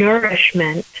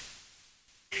 nourishment,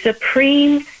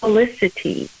 supreme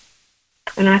felicity.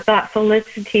 And I thought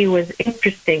felicity was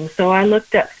interesting, so I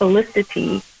looked up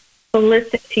felicity.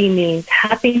 Felicity means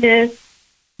happiness,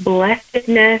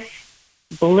 blessedness,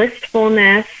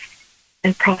 blissfulness,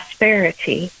 and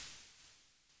prosperity.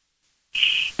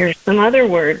 Here's some other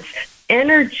words.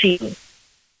 Energy,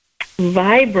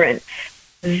 vibrance,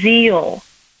 zeal,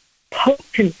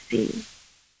 potency,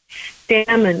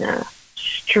 stamina,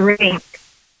 strength,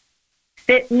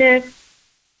 fitness,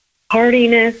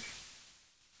 hardiness,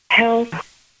 health,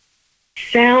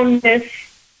 soundness,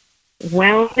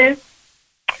 wellness.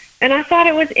 And I thought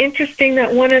it was interesting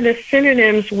that one of the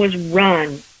synonyms was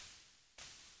run.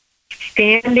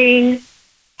 Standing,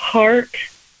 heart,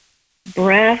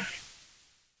 breath,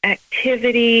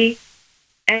 activity,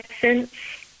 essence,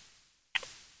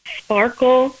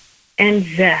 sparkle, and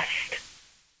zest.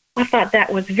 I thought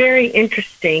that was very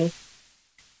interesting.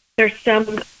 There's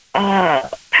some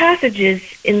passages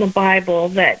in the Bible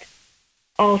that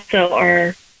also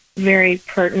are very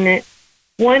pertinent.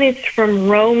 One is from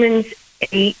Romans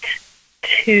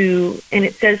 8:2, and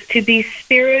it says, "To be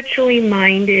spiritually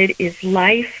minded is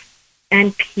life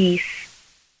and peace."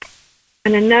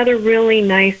 And another really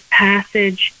nice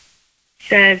passage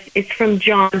says, it's from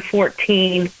John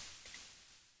 14,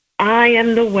 "I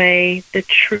am the way, the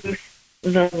truth,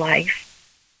 the life."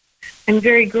 I'm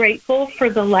very grateful for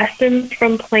the lessons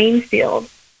from Plainfield.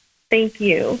 Thank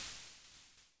you.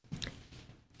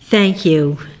 Thank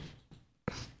you.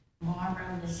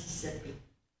 Mara, Mississippi.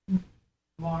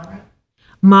 Mara.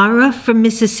 Mara from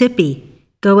Mississippi,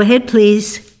 go ahead,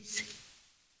 please.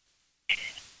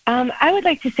 I would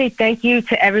like to say thank you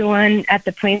to everyone at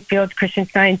the Plainfield Christian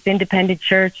Science Independent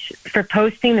Church for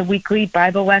posting the weekly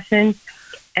Bible lessons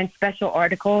and special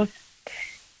articles,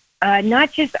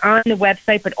 not just on the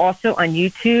website, but also on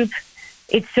YouTube.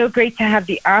 It's so great to have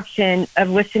the option of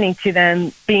listening to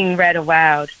them being read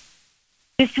aloud.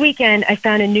 This weekend, I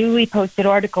found a newly posted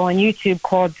article on YouTube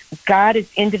called "God is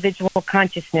Individual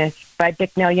Consciousness" by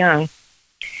Bicknell Young.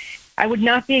 I would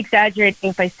not be exaggerating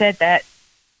if I said that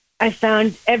I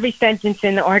found every sentence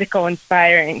in the article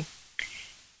inspiring.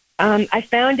 I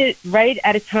found it right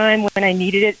at a time when I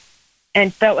needed it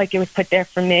and felt like it was put there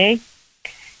for me.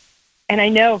 And I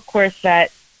know, of course,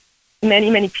 that many,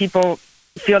 many people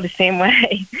feel the same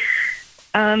way.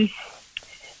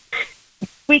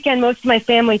 This weekend, most of my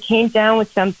family came down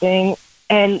with something,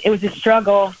 and it was a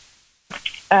struggle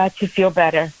to feel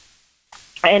better.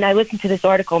 And I listened to this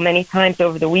article many times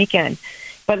over the weekend.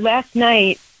 But last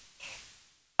night,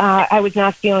 I was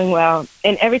not feeling well.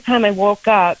 And every time I woke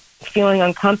up feeling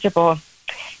uncomfortable,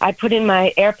 I put in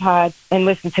my AirPods and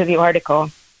listened to the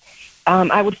article.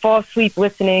 I would fall asleep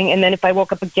listening, and then if I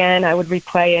woke up again, I would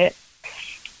replay it.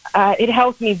 It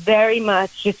helped me very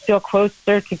much just feel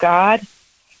closer to God.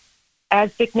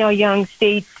 As Bicknell Young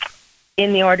states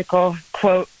in the article,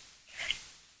 quote,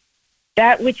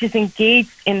 "That which is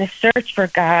engaged in the search for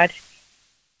God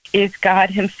is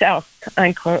God himself,"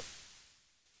 unquote.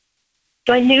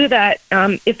 So I knew that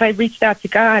if I reached out to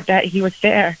God, that he was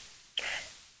there.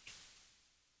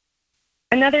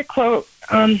 Another quote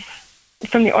from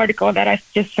the article that I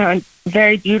just found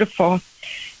very beautiful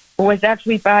was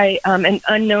actually by an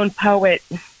unknown poet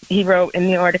he wrote in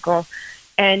the article.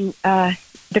 And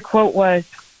the quote was,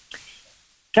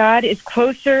 "God is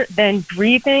closer than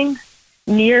breathing,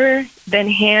 nearer than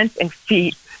hands and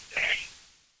feet."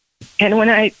 And when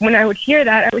I would hear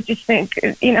that, I would just think,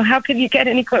 how could you get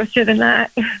any closer than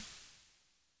that?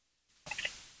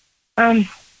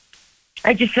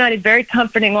 I just found it very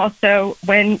comforting also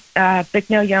when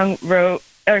Bicknell Young wrote,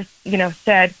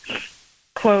 said,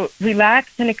 quote,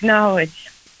 "Relax and acknowledge,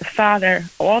 Father,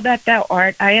 all that thou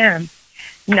art, I am.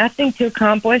 Nothing to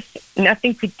accomplish,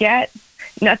 nothing to get,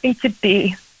 nothing to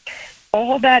be.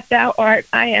 All that thou art,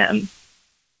 I am."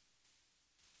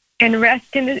 And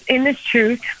rest in this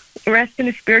truth, rest in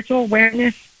the spiritual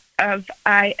awareness of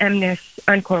I amness,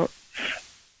 unquote.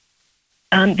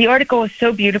 The article is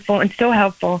so beautiful and so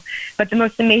helpful, but the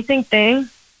most amazing thing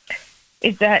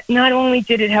is that not only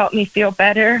did it help me feel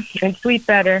better and sleep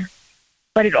better,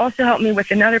 but it also helped me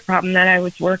with another problem that I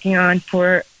was working on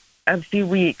for a few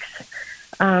weeks.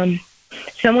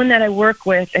 Someone that I work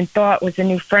with and thought was a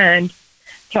new friend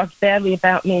talked badly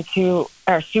about me to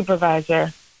our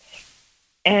supervisor.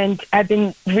 And I've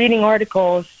been reading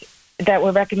articles that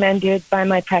were recommended by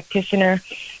my practitioner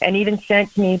and even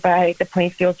sent to me by the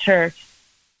Plainfield Church.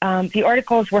 The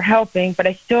articles were helping, but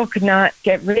I still could not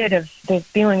get rid of the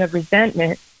feeling of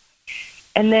resentment.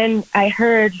 And then I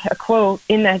heard a quote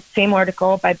in that same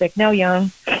article by Bicknell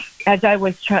Young as I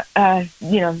was,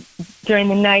 during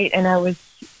the night and I was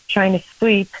trying to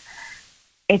sleep.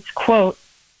 It's, quote,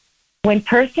 "When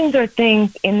persons or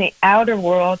things in the outer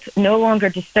world no longer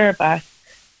disturb us,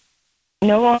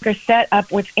 no longer set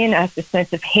up within us a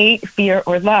sense of hate, fear,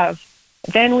 or love,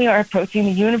 then we are approaching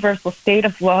the universal state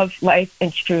of love, life,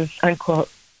 and truth," unquote.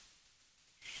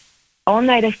 All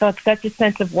night I felt such a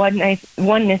sense of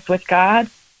oneness with God.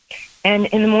 And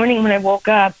in the morning when I woke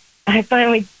up, I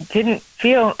finally didn't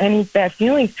feel any bad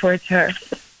feelings towards her.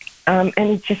 And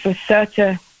it just was such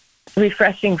a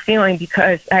refreshing feeling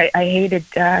because I hated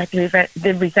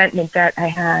the resentment that I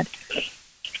had.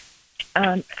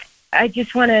 I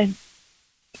just want to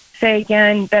say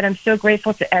again that I'm so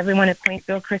grateful to everyone at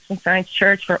Plainfield Christian Science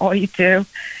Church for all you do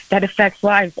that affects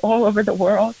lives all over the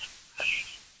world.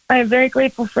 I am very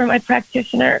grateful for my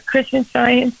practitioner, Christian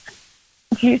Science,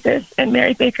 Jesus, and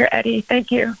Mary Baker Eddy.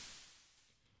 Thank you.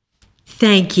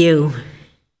 Thank you.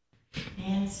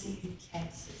 Nancy,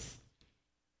 Texas.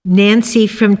 Nancy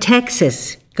from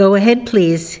Texas. Go ahead,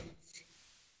 please.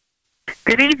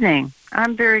 Good evening.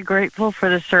 I'm very grateful for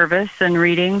the service and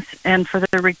readings and for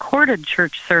the recorded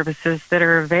church services that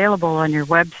are available on your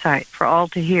website for all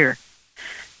to hear.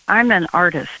 I'm an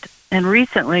artist, and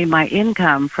recently my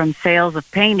income from sales of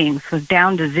paintings was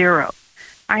down to zero.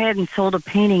 I hadn't sold a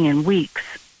painting in weeks,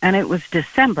 and it was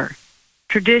December,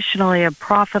 traditionally a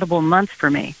profitable month for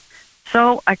me.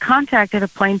 So I contacted a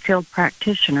Plainfield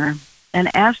practitioner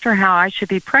and asked her how I should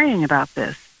be praying about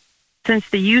this, since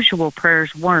the usual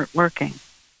prayers weren't working.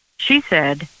 She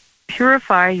said,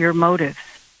 "Purify your motives,"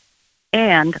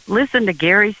 and listen to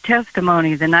Gary's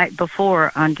testimony the night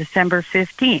before on December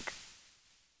 15th.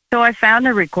 So I found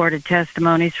the recorded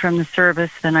testimonies from the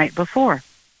service the night before,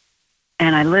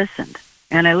 and I listened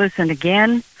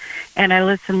again, and I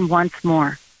listened once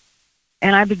more.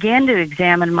 And I began to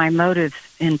examine my motives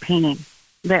in painting.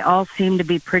 They all seem to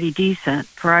be pretty decent,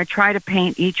 for I try to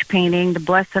paint each painting to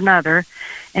bless another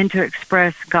and to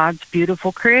express God's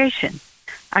beautiful creation.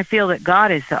 I feel that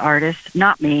God is the artist,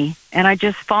 not me, and I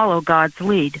just follow God's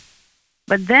lead.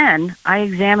 But then I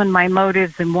examine my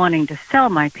motives in wanting to sell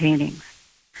my paintings.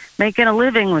 Making a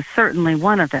living was certainly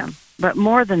one of them, but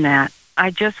more than that,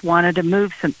 I just wanted to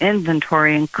move some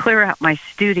inventory and clear out my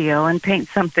studio and paint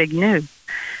something new.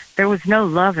 There was no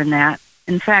love in that.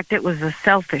 In fact, it was a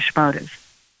selfish motive.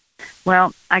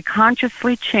 Well, I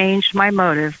consciously changed my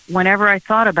motive whenever I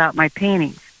thought about my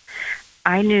paintings.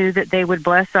 I knew that they would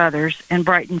bless others and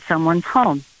brighten someone's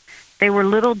home. They were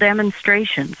little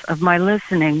demonstrations of my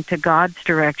listening to God's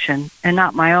direction and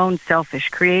not my own selfish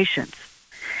creations.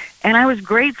 And I was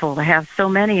grateful to have so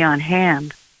many on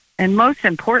hand. And most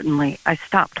importantly, I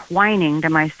stopped whining to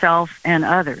myself and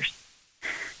others.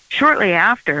 Shortly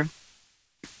after,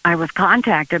 I was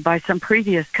contacted by some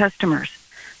previous customers.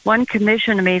 One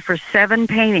commissioned me for 7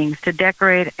 paintings to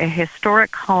decorate a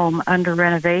historic home under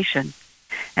renovation,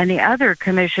 and the other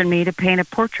commissioned me to paint a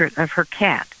portrait of her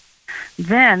cat.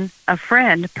 Then a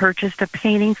friend purchased a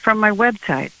painting from my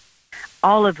website.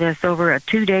 All of this over a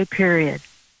 2-day period.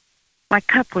 My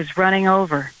cup was running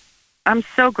over. I'm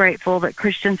so grateful that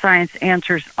Christian Science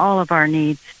answers all of our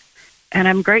needs, and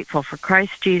I'm grateful for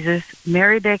Christ Jesus,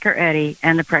 Mary Baker Eddy,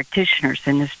 and the practitioners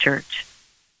in this church.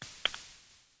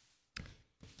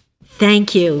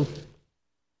 Thank you.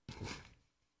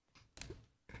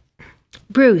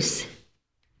 Bruce.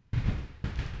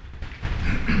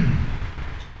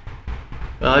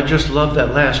 Well, I just love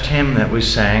that last hymn that we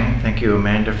sang. Thank you,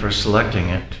 Amanda, for selecting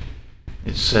it.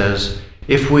 It says,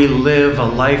 "If we live a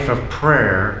life of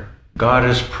prayer, God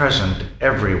is present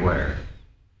everywhere."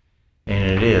 And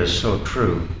it is so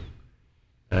true.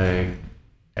 When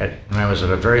I was at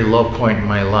a very low point in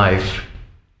my life,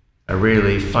 I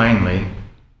really finally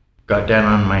got down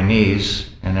on my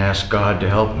knees and asked God to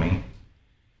help me.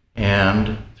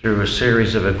 And through a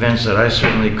series of events that I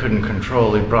certainly couldn't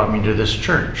control, He brought me to this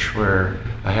church where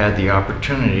I had the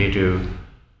opportunity to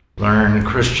learn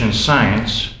Christian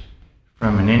Science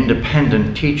from an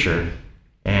independent teacher,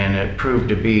 and it proved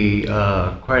to be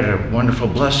quite a wonderful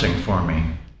blessing for me.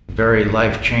 Very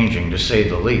life-changing, to say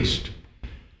the least.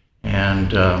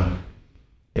 And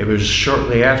it was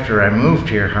shortly after I moved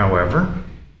here, however.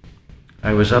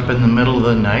 I was up in the middle of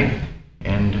the night,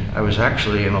 and I was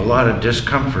actually in a lot of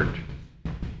discomfort.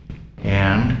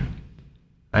 And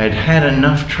I had had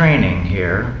enough training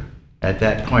here at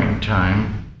that point in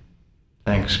time,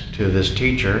 thanks to this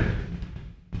teacher,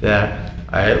 that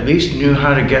I at least knew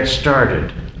how to get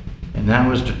started. And that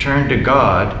was to turn to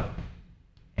God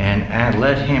and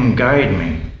let Him guide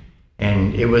me.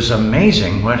 And it was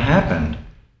amazing what happened.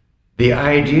 The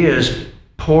ideas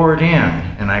poured in,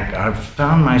 and I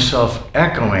found myself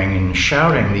echoing and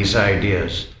shouting these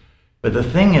ideas. But the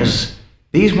thing is,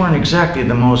 these weren't exactly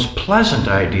the most pleasant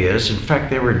ideas. In fact,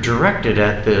 they were directed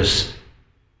at this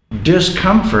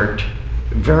discomfort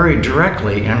very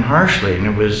directly and harshly. And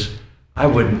I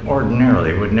would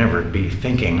never be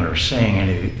thinking or saying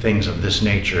any things of this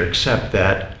nature, except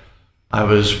that I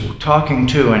was talking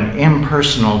to an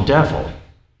impersonal devil.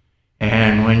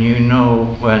 And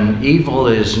when evil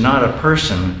is not a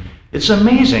person, it's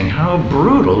amazing how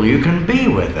brutal you can be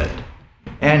with it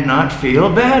and not feel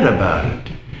bad about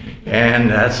it. And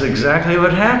that's exactly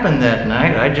what happened that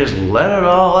night. I just let it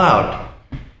all out.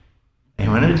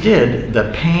 And when it did,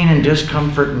 the pain and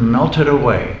discomfort melted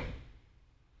away.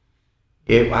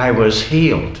 I was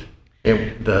healed.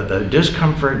 The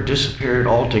discomfort disappeared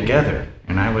altogether,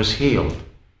 and I was healed.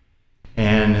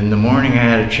 And in the morning, I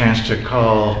had a chance to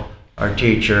call our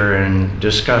teacher and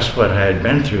discuss what I had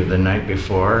been through the night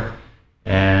before.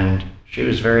 And she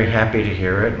was very happy to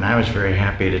hear it, and I was very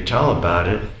happy to tell about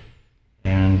it.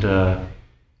 And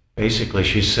basically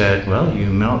she said, well, you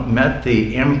met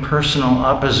the impersonal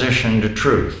opposition to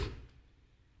truth.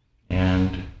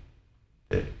 And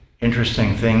the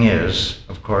interesting thing is,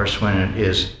 of course, when it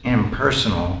is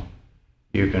impersonal,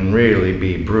 you can really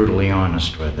be brutally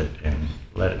honest with it and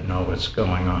let it know what's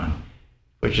going on,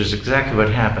 which is exactly what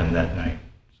happened that night.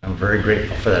 I'm very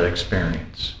grateful for that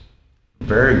experience.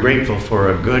 Very grateful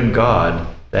for a good God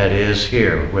that is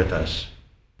here with us.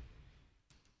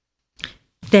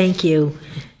 Thank you.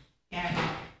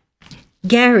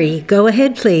 Gary, go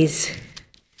ahead, please.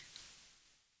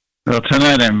 Well,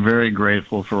 tonight I'm very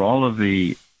grateful for all of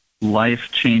the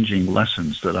life-changing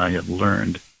lessons that I have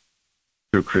learned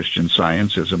through Christian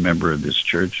Science as a member of this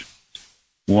church.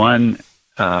 One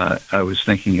I was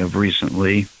thinking of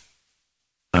recently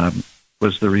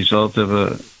was the result of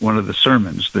one of the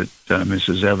sermons that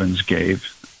Mrs. Evans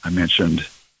gave. I mentioned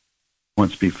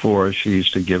once before she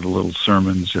used to give little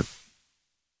sermons at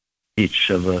each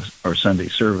of our Sunday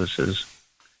services.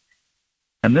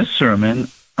 And this sermon,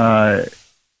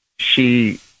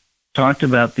 she talked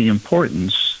about the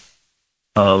importance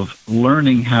of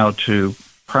learning how to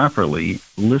properly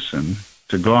listen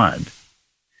to God.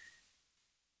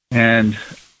 And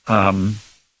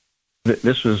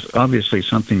this was obviously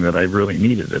something that I really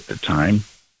needed at the time.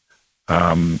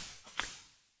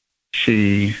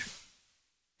 She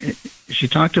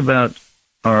talked about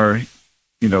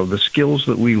the skills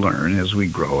that we learn as we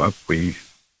grow up. We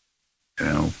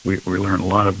learn a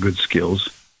lot of good skills,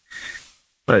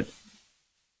 but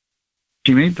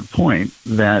she made the point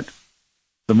that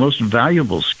the most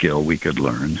valuable skill we could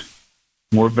learn,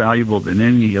 more valuable than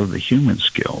any of the human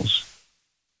skills,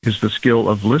 is the skill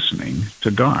of listening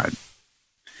to God.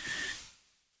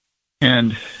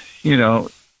 And, you know,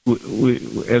 we,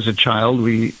 as a child,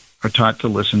 we are taught to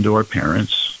listen to our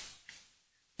parents,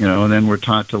 you know, and then we're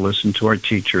taught to listen to our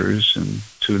teachers and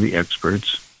to the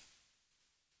experts.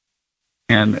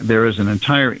 And there is an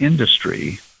entire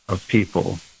industry of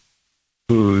people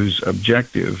whose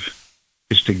objective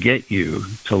is to get you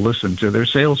to listen to their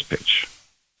sales pitch.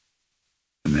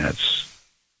 And that's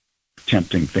a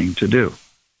tempting thing to do,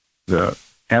 the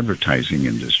advertising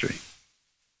industry.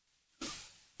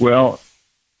 Well,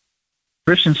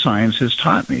 Christian Science has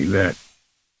taught me that,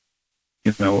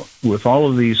 you know, with all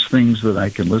of these things that I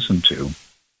can listen to,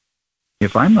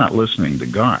 if I'm not listening to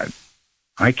God,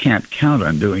 I can't count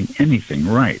on doing anything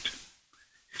right.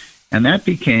 And that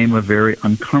became a very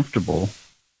uncomfortable,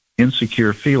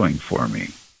 insecure feeling for me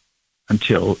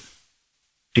until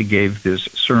she gave this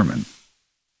sermon.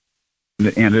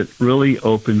 And it really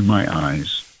opened my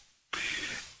eyes.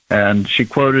 And she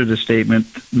quoted a statement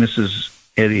Mrs.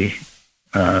 Eddy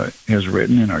has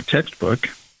written in our textbook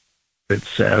that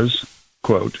says,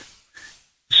 quote,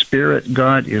 "Spirit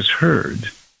God is heard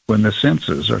when the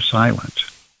senses are silent,"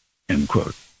 end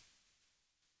quote.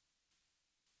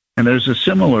 And there's a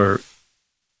similar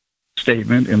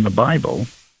statement in the Bible,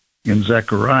 in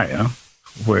Zechariah,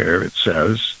 where it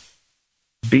says,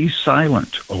 "Be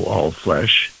silent, O all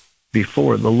flesh,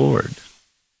 before the Lord."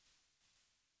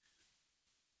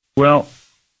 Well,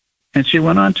 and she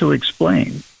went on to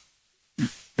explain,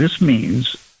 this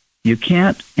means you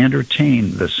can't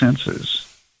entertain the senses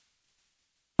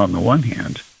on the one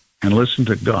hand and listen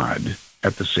to God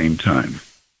at the same time.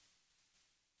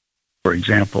 For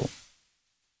example,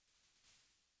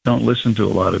 don't listen to a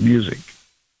lot of music.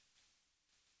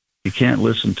 You can't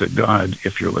listen to God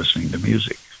if you're listening to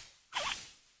music.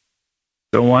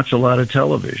 Don't watch a lot of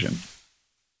television.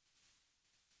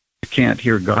 You can't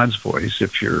hear God's voice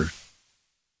if you're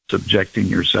subjecting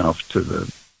yourself to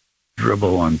the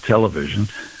dribble on television.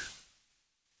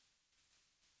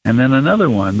 And then another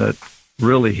one that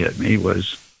really hit me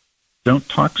was, don't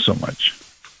talk so much.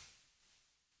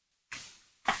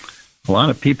 A lot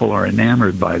of people are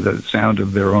enamored by the sound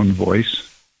of their own voice.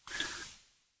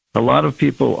 A lot of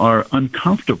people are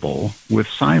uncomfortable with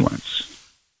silence.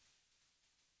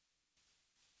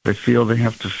 They feel they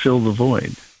have to fill the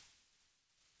void.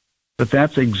 But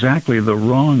that's exactly the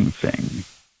wrong thing.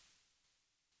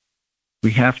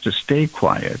 We have to stay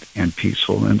quiet and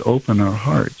peaceful and open our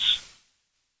hearts,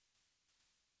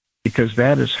 because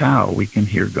that is how we can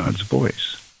hear God's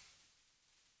voice.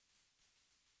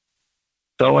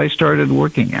 So I started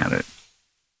working at it.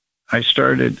 I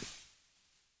started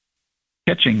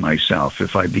catching myself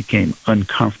if I became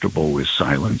uncomfortable with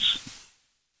silence,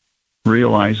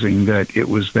 realizing that it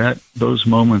was those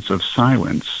moments of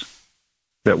silence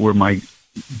that were my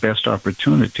best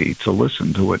opportunity to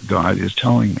listen to what God is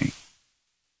telling me.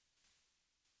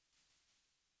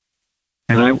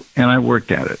 And I worked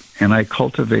at it, and I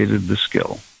cultivated the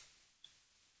skill.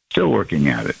 Still working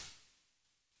at it.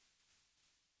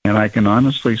 And I can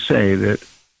honestly say that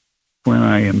when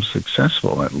I am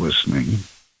successful at listening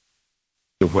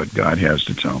to what God has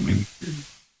to tell me,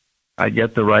 I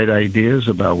get the right ideas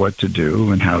about what to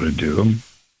do and how to do them.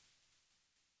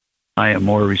 I am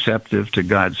more receptive to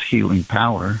God's healing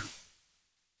power.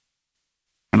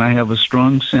 And I have a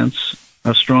strong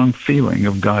feeling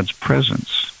of God's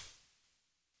presence.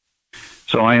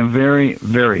 So I am very,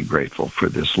 very grateful for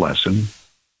this lesson,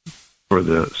 for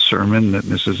the sermon that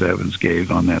Mrs. Evans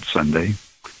gave on that Sunday.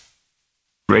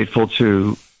 Grateful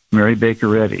to Mary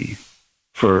Baker Eddy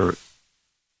for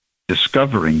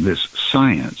discovering this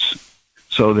science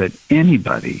so that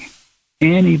anybody,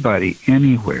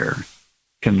 anywhere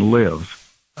can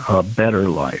live a better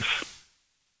life.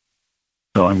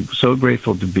 So I'm so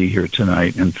grateful to be here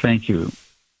tonight, and thank you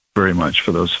very much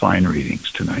for those fine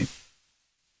readings tonight.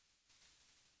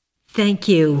 Thank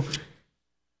you.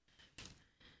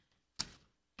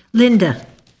 Linda.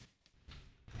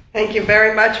 Thank you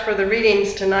very much for the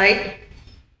readings tonight.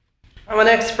 I want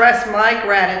to express my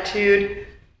gratitude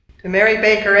to Mary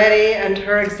Baker Eddy and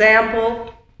her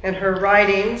example and her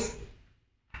writings.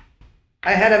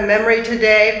 I had a memory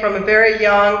today from a very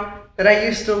young that I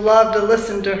used to love to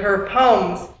listen to her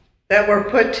poems that were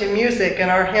put to music in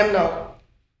our hymnal.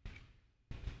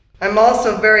 I'm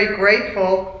also very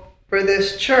grateful for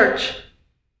this church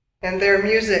and their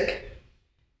music,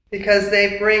 because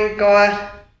they bring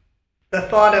God, the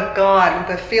thought of God,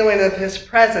 the feeling of His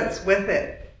presence with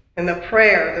it, and the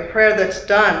prayer that's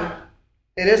done.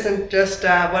 It isn't just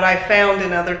what I found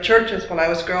in other churches when I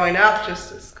was growing up,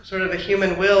 just sort of a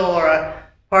human will or a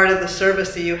part of the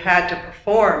service that you had to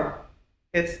perform.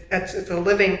 It's a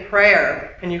living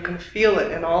prayer, and you can feel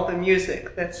it in all the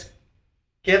music that's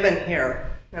given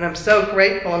here. And I'm so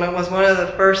grateful, and it was one of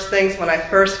the first things when I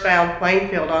first found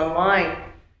Plainfield online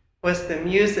was the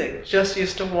music just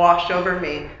used to wash over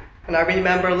me. And I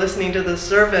remember listening to the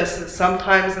service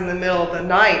sometimes in the middle of the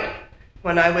night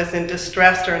when I was in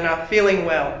distress or not feeling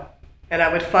well, and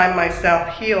I would find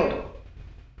myself healed.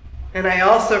 And I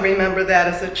also remember that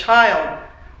as a child,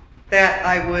 that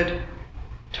I would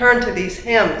turn to these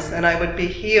hymns and I would be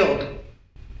healed.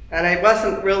 And I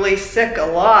wasn't really sick a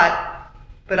lot,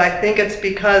 but I think it's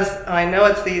because I know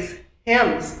it's these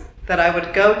hymns that I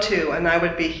would go to and I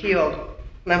would be healed.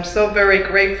 And I'm so very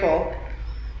grateful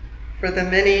for the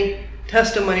many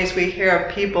testimonies we hear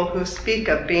of people who speak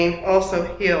of being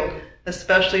also healed,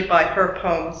 especially by her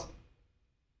poems.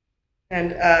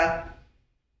 And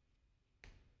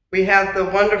we have the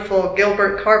wonderful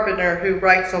Gilbert Carpenter, who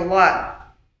writes a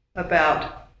lot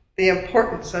about the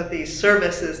importance of these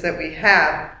services that we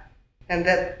have and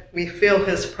that we feel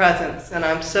his presence. And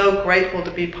I'm so grateful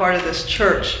to be part of this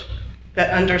church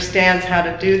that understands how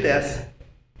to do this.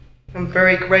 I'm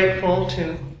very grateful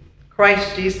to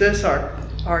Christ Jesus,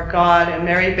 our God, and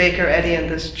Mary Baker Eddy and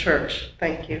this church.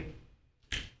 Thank you.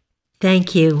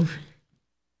 Thank you.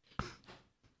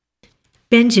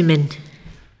 Benjamin.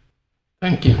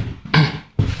 Thank you.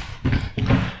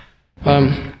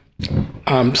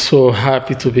 I'm so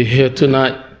happy to be here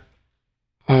tonight.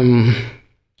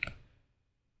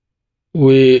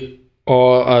 We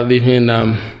all are living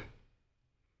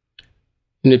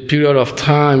in a period of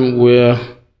time where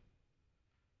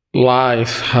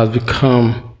life has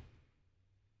become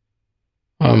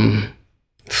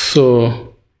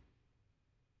so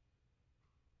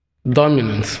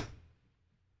dominant.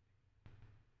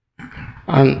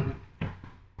 And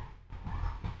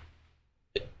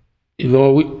you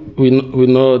know, we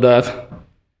know that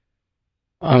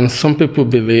some people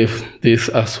believe this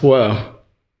as well,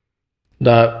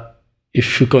 that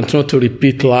if you continue to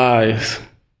repeat lies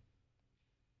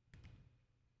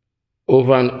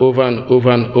over and over and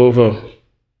over and over,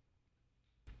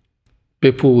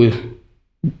 people will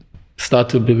start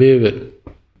to believe it.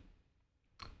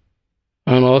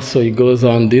 And also it goes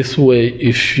on this way: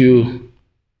 if you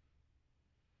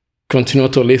continue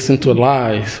to listen to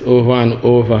lies over and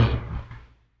over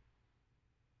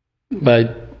by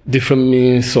different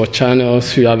means or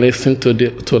channels, you are listening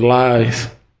to lies.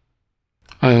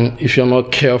 And if you're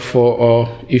not careful,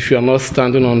 or if you're not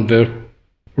standing on the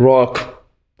rock,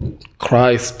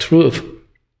 Christ's truth,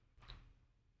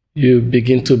 you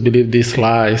begin to believe these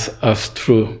lies as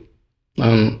true.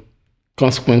 And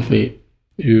consequently,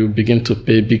 you begin to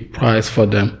pay a big price for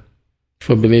them,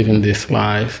 for believing these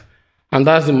lies. And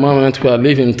that's the moment we are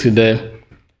living today.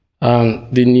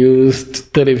 The news,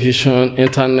 television,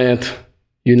 internet,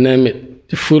 you name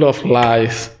it, full of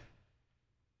lies.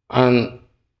 And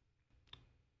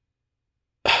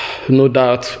no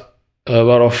doubt a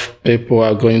lot of people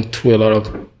are going through a lot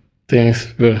of things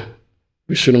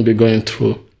we shouldn't be going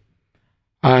through.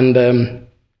 And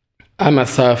I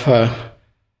myself,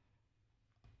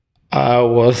 I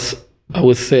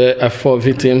would say I fall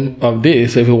victim of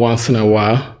this every once in a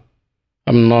while.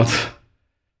 I'm not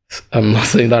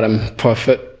saying that I'm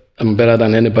perfect, I'm better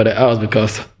than anybody else,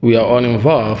 because we are all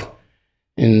involved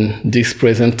in this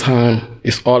present time.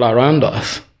 It's all around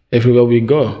us, everywhere we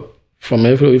go,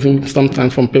 even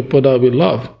sometimes from people that we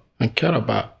love and care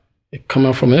about. It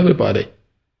comes from everybody.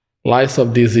 Lies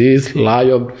of disease,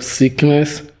 lie of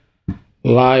sickness,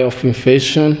 lie of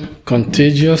infection,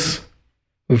 contagious,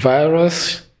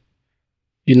 virus,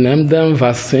 you name them,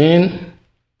 vaccine,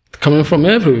 coming from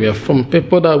everywhere, from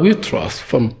people that we trust,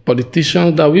 from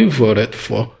politicians that we voted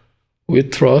for, we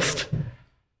trust,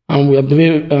 and we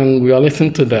are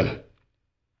listening to them.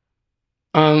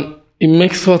 And it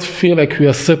makes us feel like we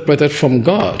are separated from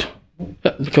God,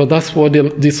 because that's what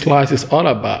this life is all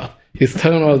about. It's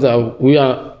telling us that we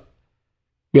are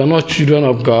not children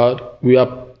of God. We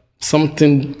are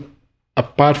something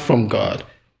apart from God.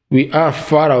 We are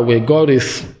far away. God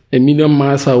is 1,000,000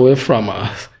 miles away from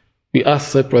us. We are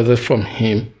separated from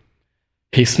Him.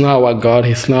 He's not our God.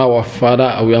 He's not our Father.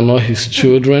 And we are not His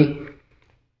children.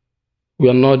 We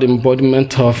are not the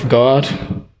embodiment of God,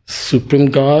 Supreme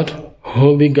God,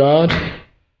 Holy God.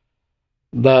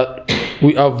 That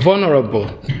we are vulnerable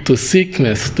to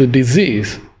sickness, to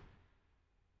disease.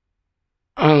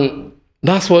 And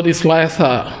that's what these lies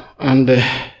are. And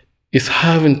it's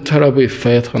having terrible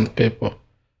effect on people,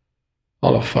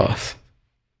 all of us.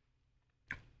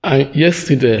 And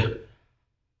yesterday,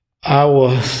 I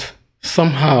was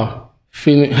somehow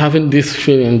having this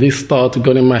feeling, this thought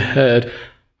going in my head,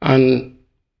 and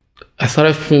I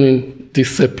started feeling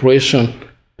this separation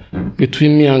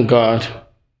between me and God.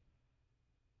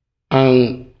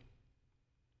 And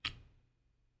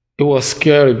it was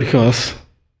scary because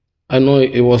I know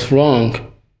it was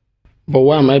wrong, but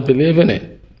why am I believing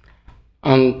it?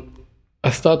 And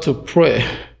I started to pray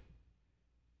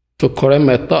to correct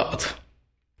my thought.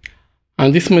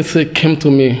 And this message came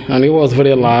to me, and it was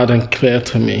very loud and clear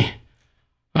to me.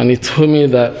 And it told me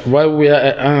that right where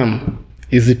I am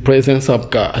is the presence of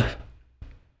God.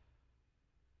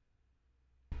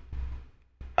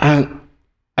 And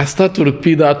I start to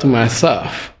repeat that to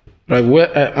myself. Right where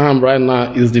I am right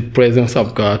now is the presence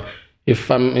of God.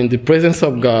 If I'm in the presence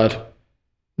of God,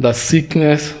 the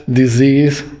sickness,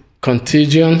 disease,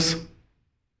 contagions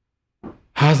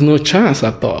has no chance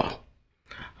at all.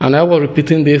 And I was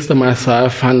repeating this to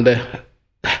myself, and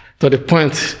to the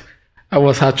point I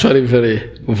was actually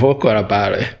very vocal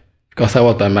about it, because I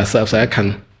was by myself, so I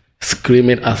can scream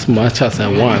it as much as I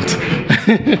want.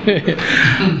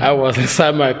 I was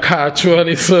inside my car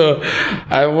actually, so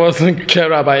I wasn't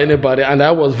caring about anybody, and I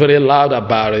was very loud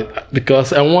about it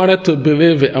because I wanted to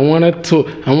believe it. I wanted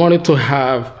to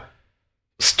have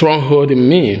stronghold in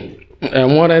me. I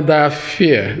wanted that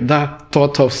fear, that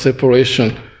thought of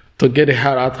separation to get it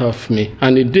out of me,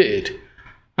 and it did.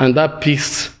 And that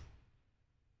peace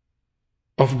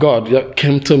of God that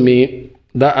came to me,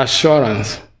 that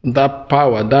assurance, that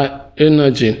power, that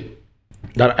energy,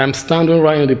 that I'm standing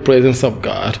right in the presence of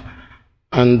God,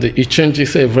 and it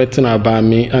changes everything about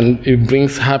me, and it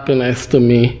brings happiness to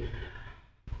me.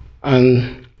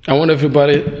 And I want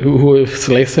everybody who is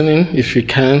listening, if you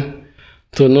can,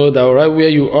 to know that right where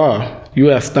you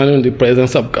are standing in the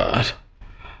presence of God.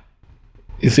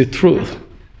 It's the truth.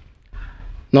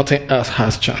 Nothing else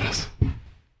has chance.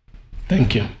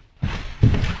 Thank you.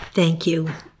 Thank you.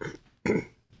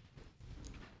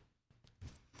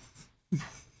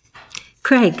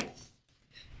 Craig.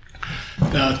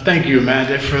 Thank you,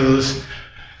 Amanda, for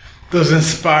those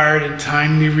inspired and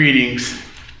timely readings.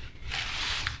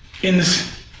 In this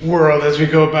world, as we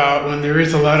go about, when there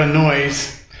is a lot of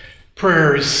noise,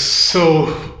 prayer is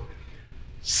so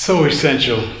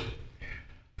essential.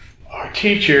 Our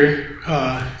teacher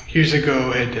years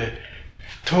ago had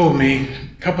told me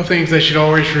a couple things I should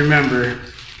always remember.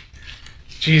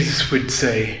 Jesus would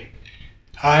say,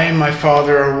 "I and my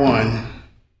Father are one.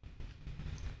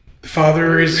 The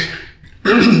Father is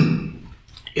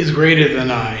greater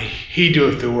than I. He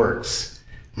doeth the works.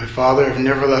 My Father hath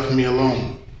never left me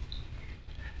alone,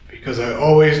 because I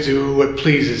always do what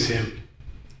pleases him."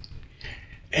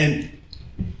 And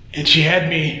she had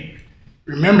me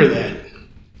remember that.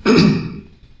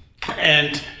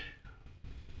 And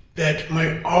that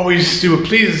my always do what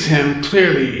pleases him,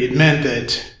 clearly it meant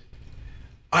that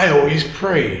I always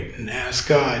prayed and asked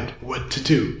God what to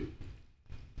do.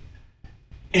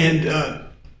 And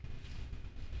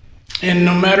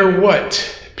no matter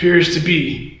what appears to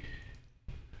be,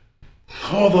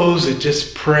 all those that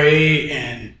just pray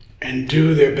and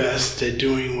do their best at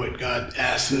doing what God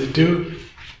asks them to do,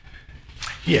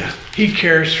 yeah, he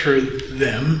cares for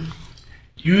them,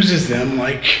 uses them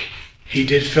like he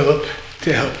did Philip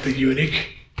to help the eunuch,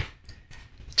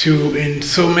 in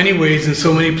so many ways, in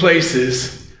so many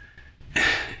places.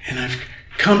 And I've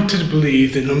come to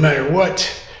believe that no matter what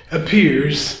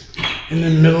appears in the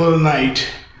middle of the night,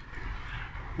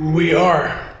 we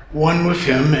are one with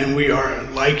him, and we are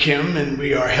like him, and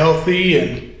we are healthy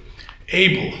and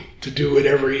able to do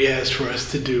whatever he has for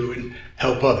us to do and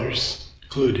help others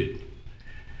included.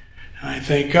 And I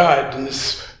thank God in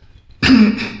this,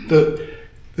 the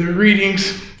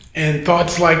readings and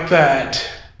thoughts like that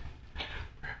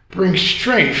bring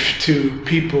strength to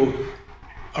people,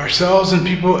 ourselves and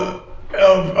people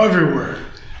everywhere,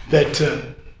 that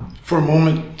for a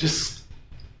moment just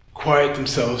quiet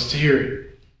themselves to hear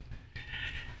it,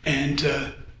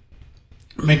 and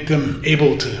make them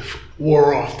able to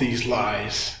ward off these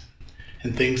lies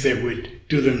and things that would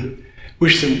do them,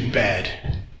 wish them bad.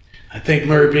 I thank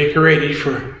Mary Baker Eddy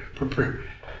for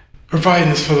providing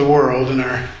this for the world, and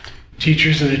our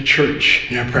teachers in the church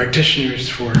and our practitioners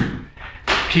for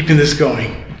keeping this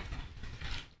going.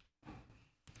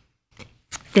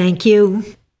 Thank you.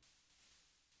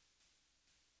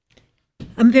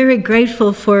 I'm very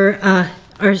grateful for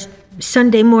our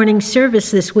Sunday morning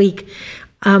service this week.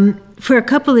 For a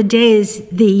couple of days,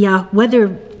 the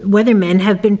weathermen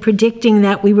have been predicting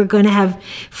that we were going to have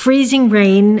freezing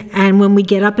rain, and when we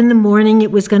get up in the morning,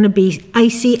 it was going to be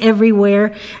icy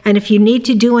everywhere. And if you need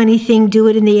to do anything, do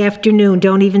it in the afternoon.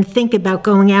 Don't even think about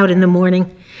going out in the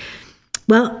morning.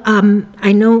 Well,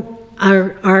 I know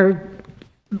our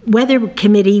weather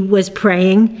committee was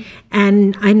praying,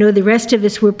 and I know the rest of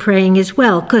us were praying as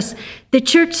well, because the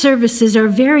church services are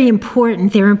very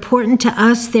important. They're important to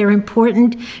us, they're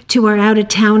important to our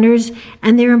out-of-towners,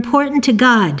 and they're important to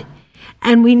God.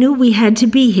 And we knew we had to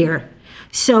be here.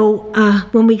 So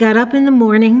when we got up in the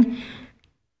morning,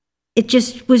 it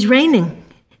just was raining.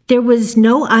 There was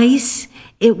no ice.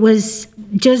 It was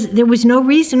just, there was no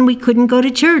reason we couldn't go to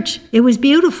church. It was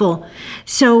beautiful.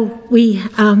 So we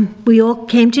all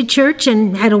came to church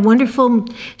and had a wonderful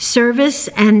service,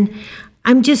 and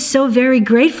I'm just so very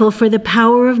grateful for the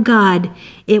power of God.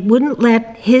 It wouldn't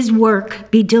let his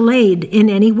work be delayed in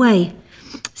any way.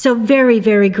 So very,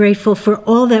 very grateful for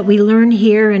all that we learn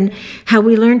here and how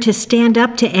we learn to stand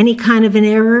up to any kind of an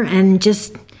error and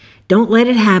just don't let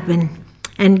it happen.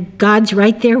 And God's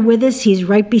right there with us. He's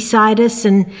right beside us,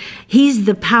 and he's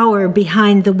the power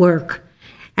behind the work.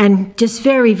 And just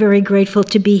very, very grateful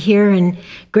to be here and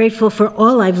grateful for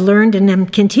all I've learned and am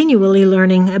continually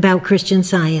learning about Christian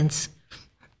Science.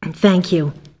 Thank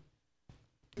you.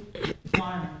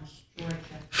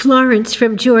 Florence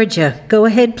from Georgia. Go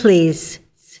ahead, please.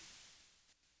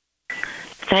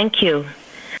 Thank you.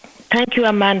 Thank you,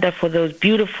 Amanda, for those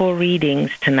beautiful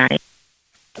readings tonight.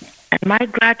 And my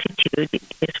gratitude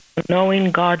is for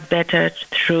knowing God better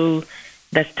through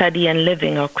the study and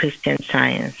living of Christian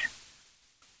Science.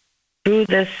 Through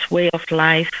this way of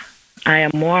life, I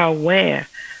am more aware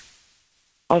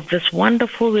of this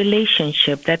wonderful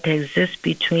relationship that exists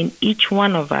between each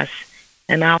one of us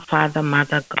and our Father,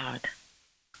 Mother, God.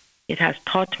 It has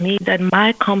taught me that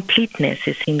my completeness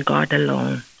is in God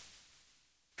alone.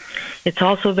 It's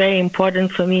also very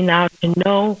important for me now to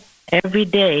know every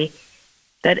day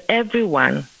that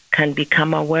everyone can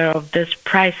become aware of this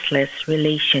priceless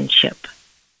relationship.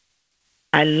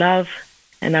 I love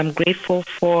and I'm grateful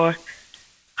for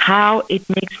how it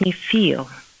makes me feel,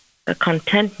 the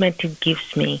contentment it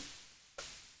gives me.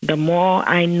 The more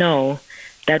I know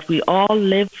that we all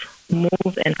live,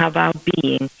 move, and have our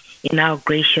being in our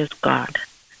gracious God.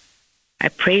 I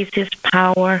praise his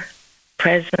power,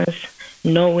 presence,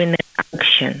 knowing, and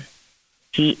action.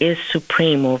 He is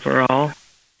supreme over all.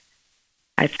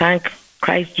 I thank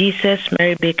Christ Jesus,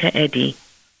 Mary Baker Eddy,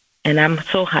 and I'm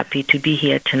so happy to be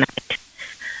here tonight.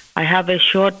 I have a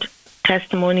short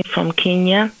testimony from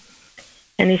Kenya,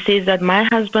 and it says that my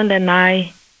husband and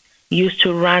I used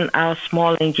to run our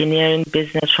small engineering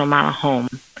business from our home.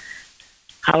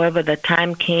 However, the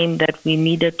time came that we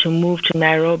needed to move to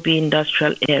Nairobi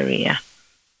industrial area.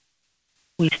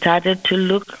 We started to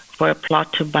look for a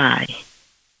plot to buy.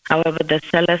 However, the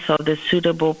sellers of the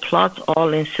suitable plots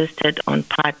all insisted on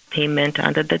part payment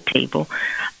under the table,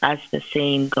 as the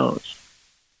saying goes.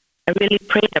 I really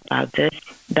prayed about this,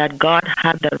 that God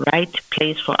had the right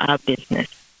place for our business.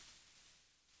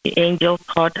 The angel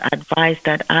court advised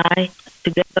that I,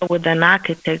 together with an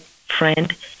architect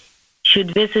friend,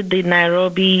 should visit the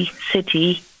Nairobi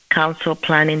City Council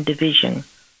Planning Division.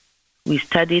 We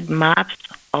studied maps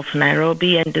of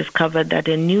Nairobi and discovered that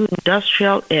a new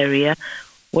industrial area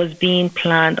was being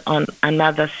planned on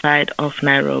another side of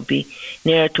Nairobi,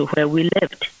 near to where we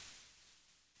lived.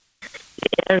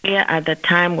 The area at the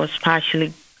time was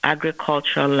partially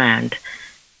agricultural land.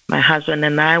 My husband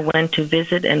and I went to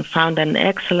visit and found an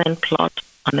excellent plot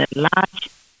on a large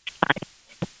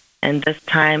site, and this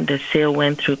time the sale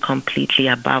went through completely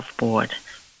above board.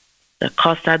 The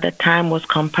cost at the time was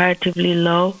comparatively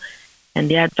low, and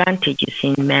the advantages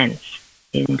immense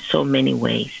in so many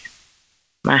ways.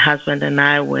 My husband and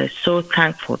I were so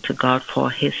thankful to God for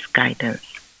his guidance.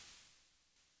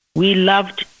 We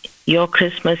loved your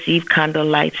Christmas Eve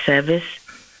candlelight service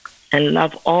and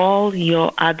love all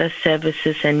your other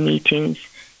services and meetings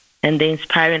and the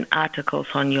inspiring articles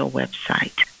on your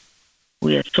website.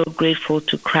 We are so grateful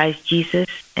to Christ Jesus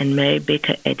and Mary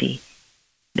Baker Eddy,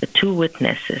 the two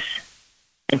witnesses,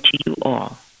 and to you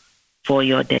all for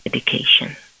your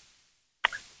dedication.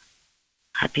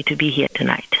 Happy to be here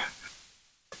tonight.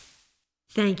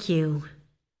 Thank you.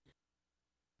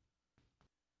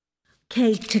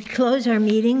 Okay, to close our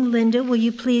meeting, Linda, will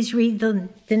you please read the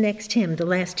next hymn, the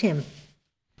last hymn?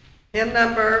 Hymn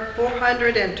number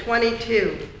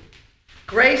 422.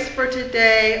 Grace for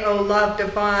today, O love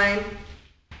divine,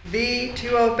 thee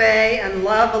to obey and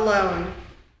love alone.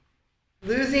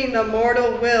 Losing the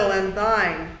mortal will and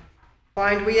thine,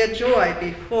 find we a joy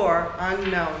before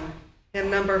unknown. Hymn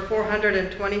number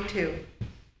 422.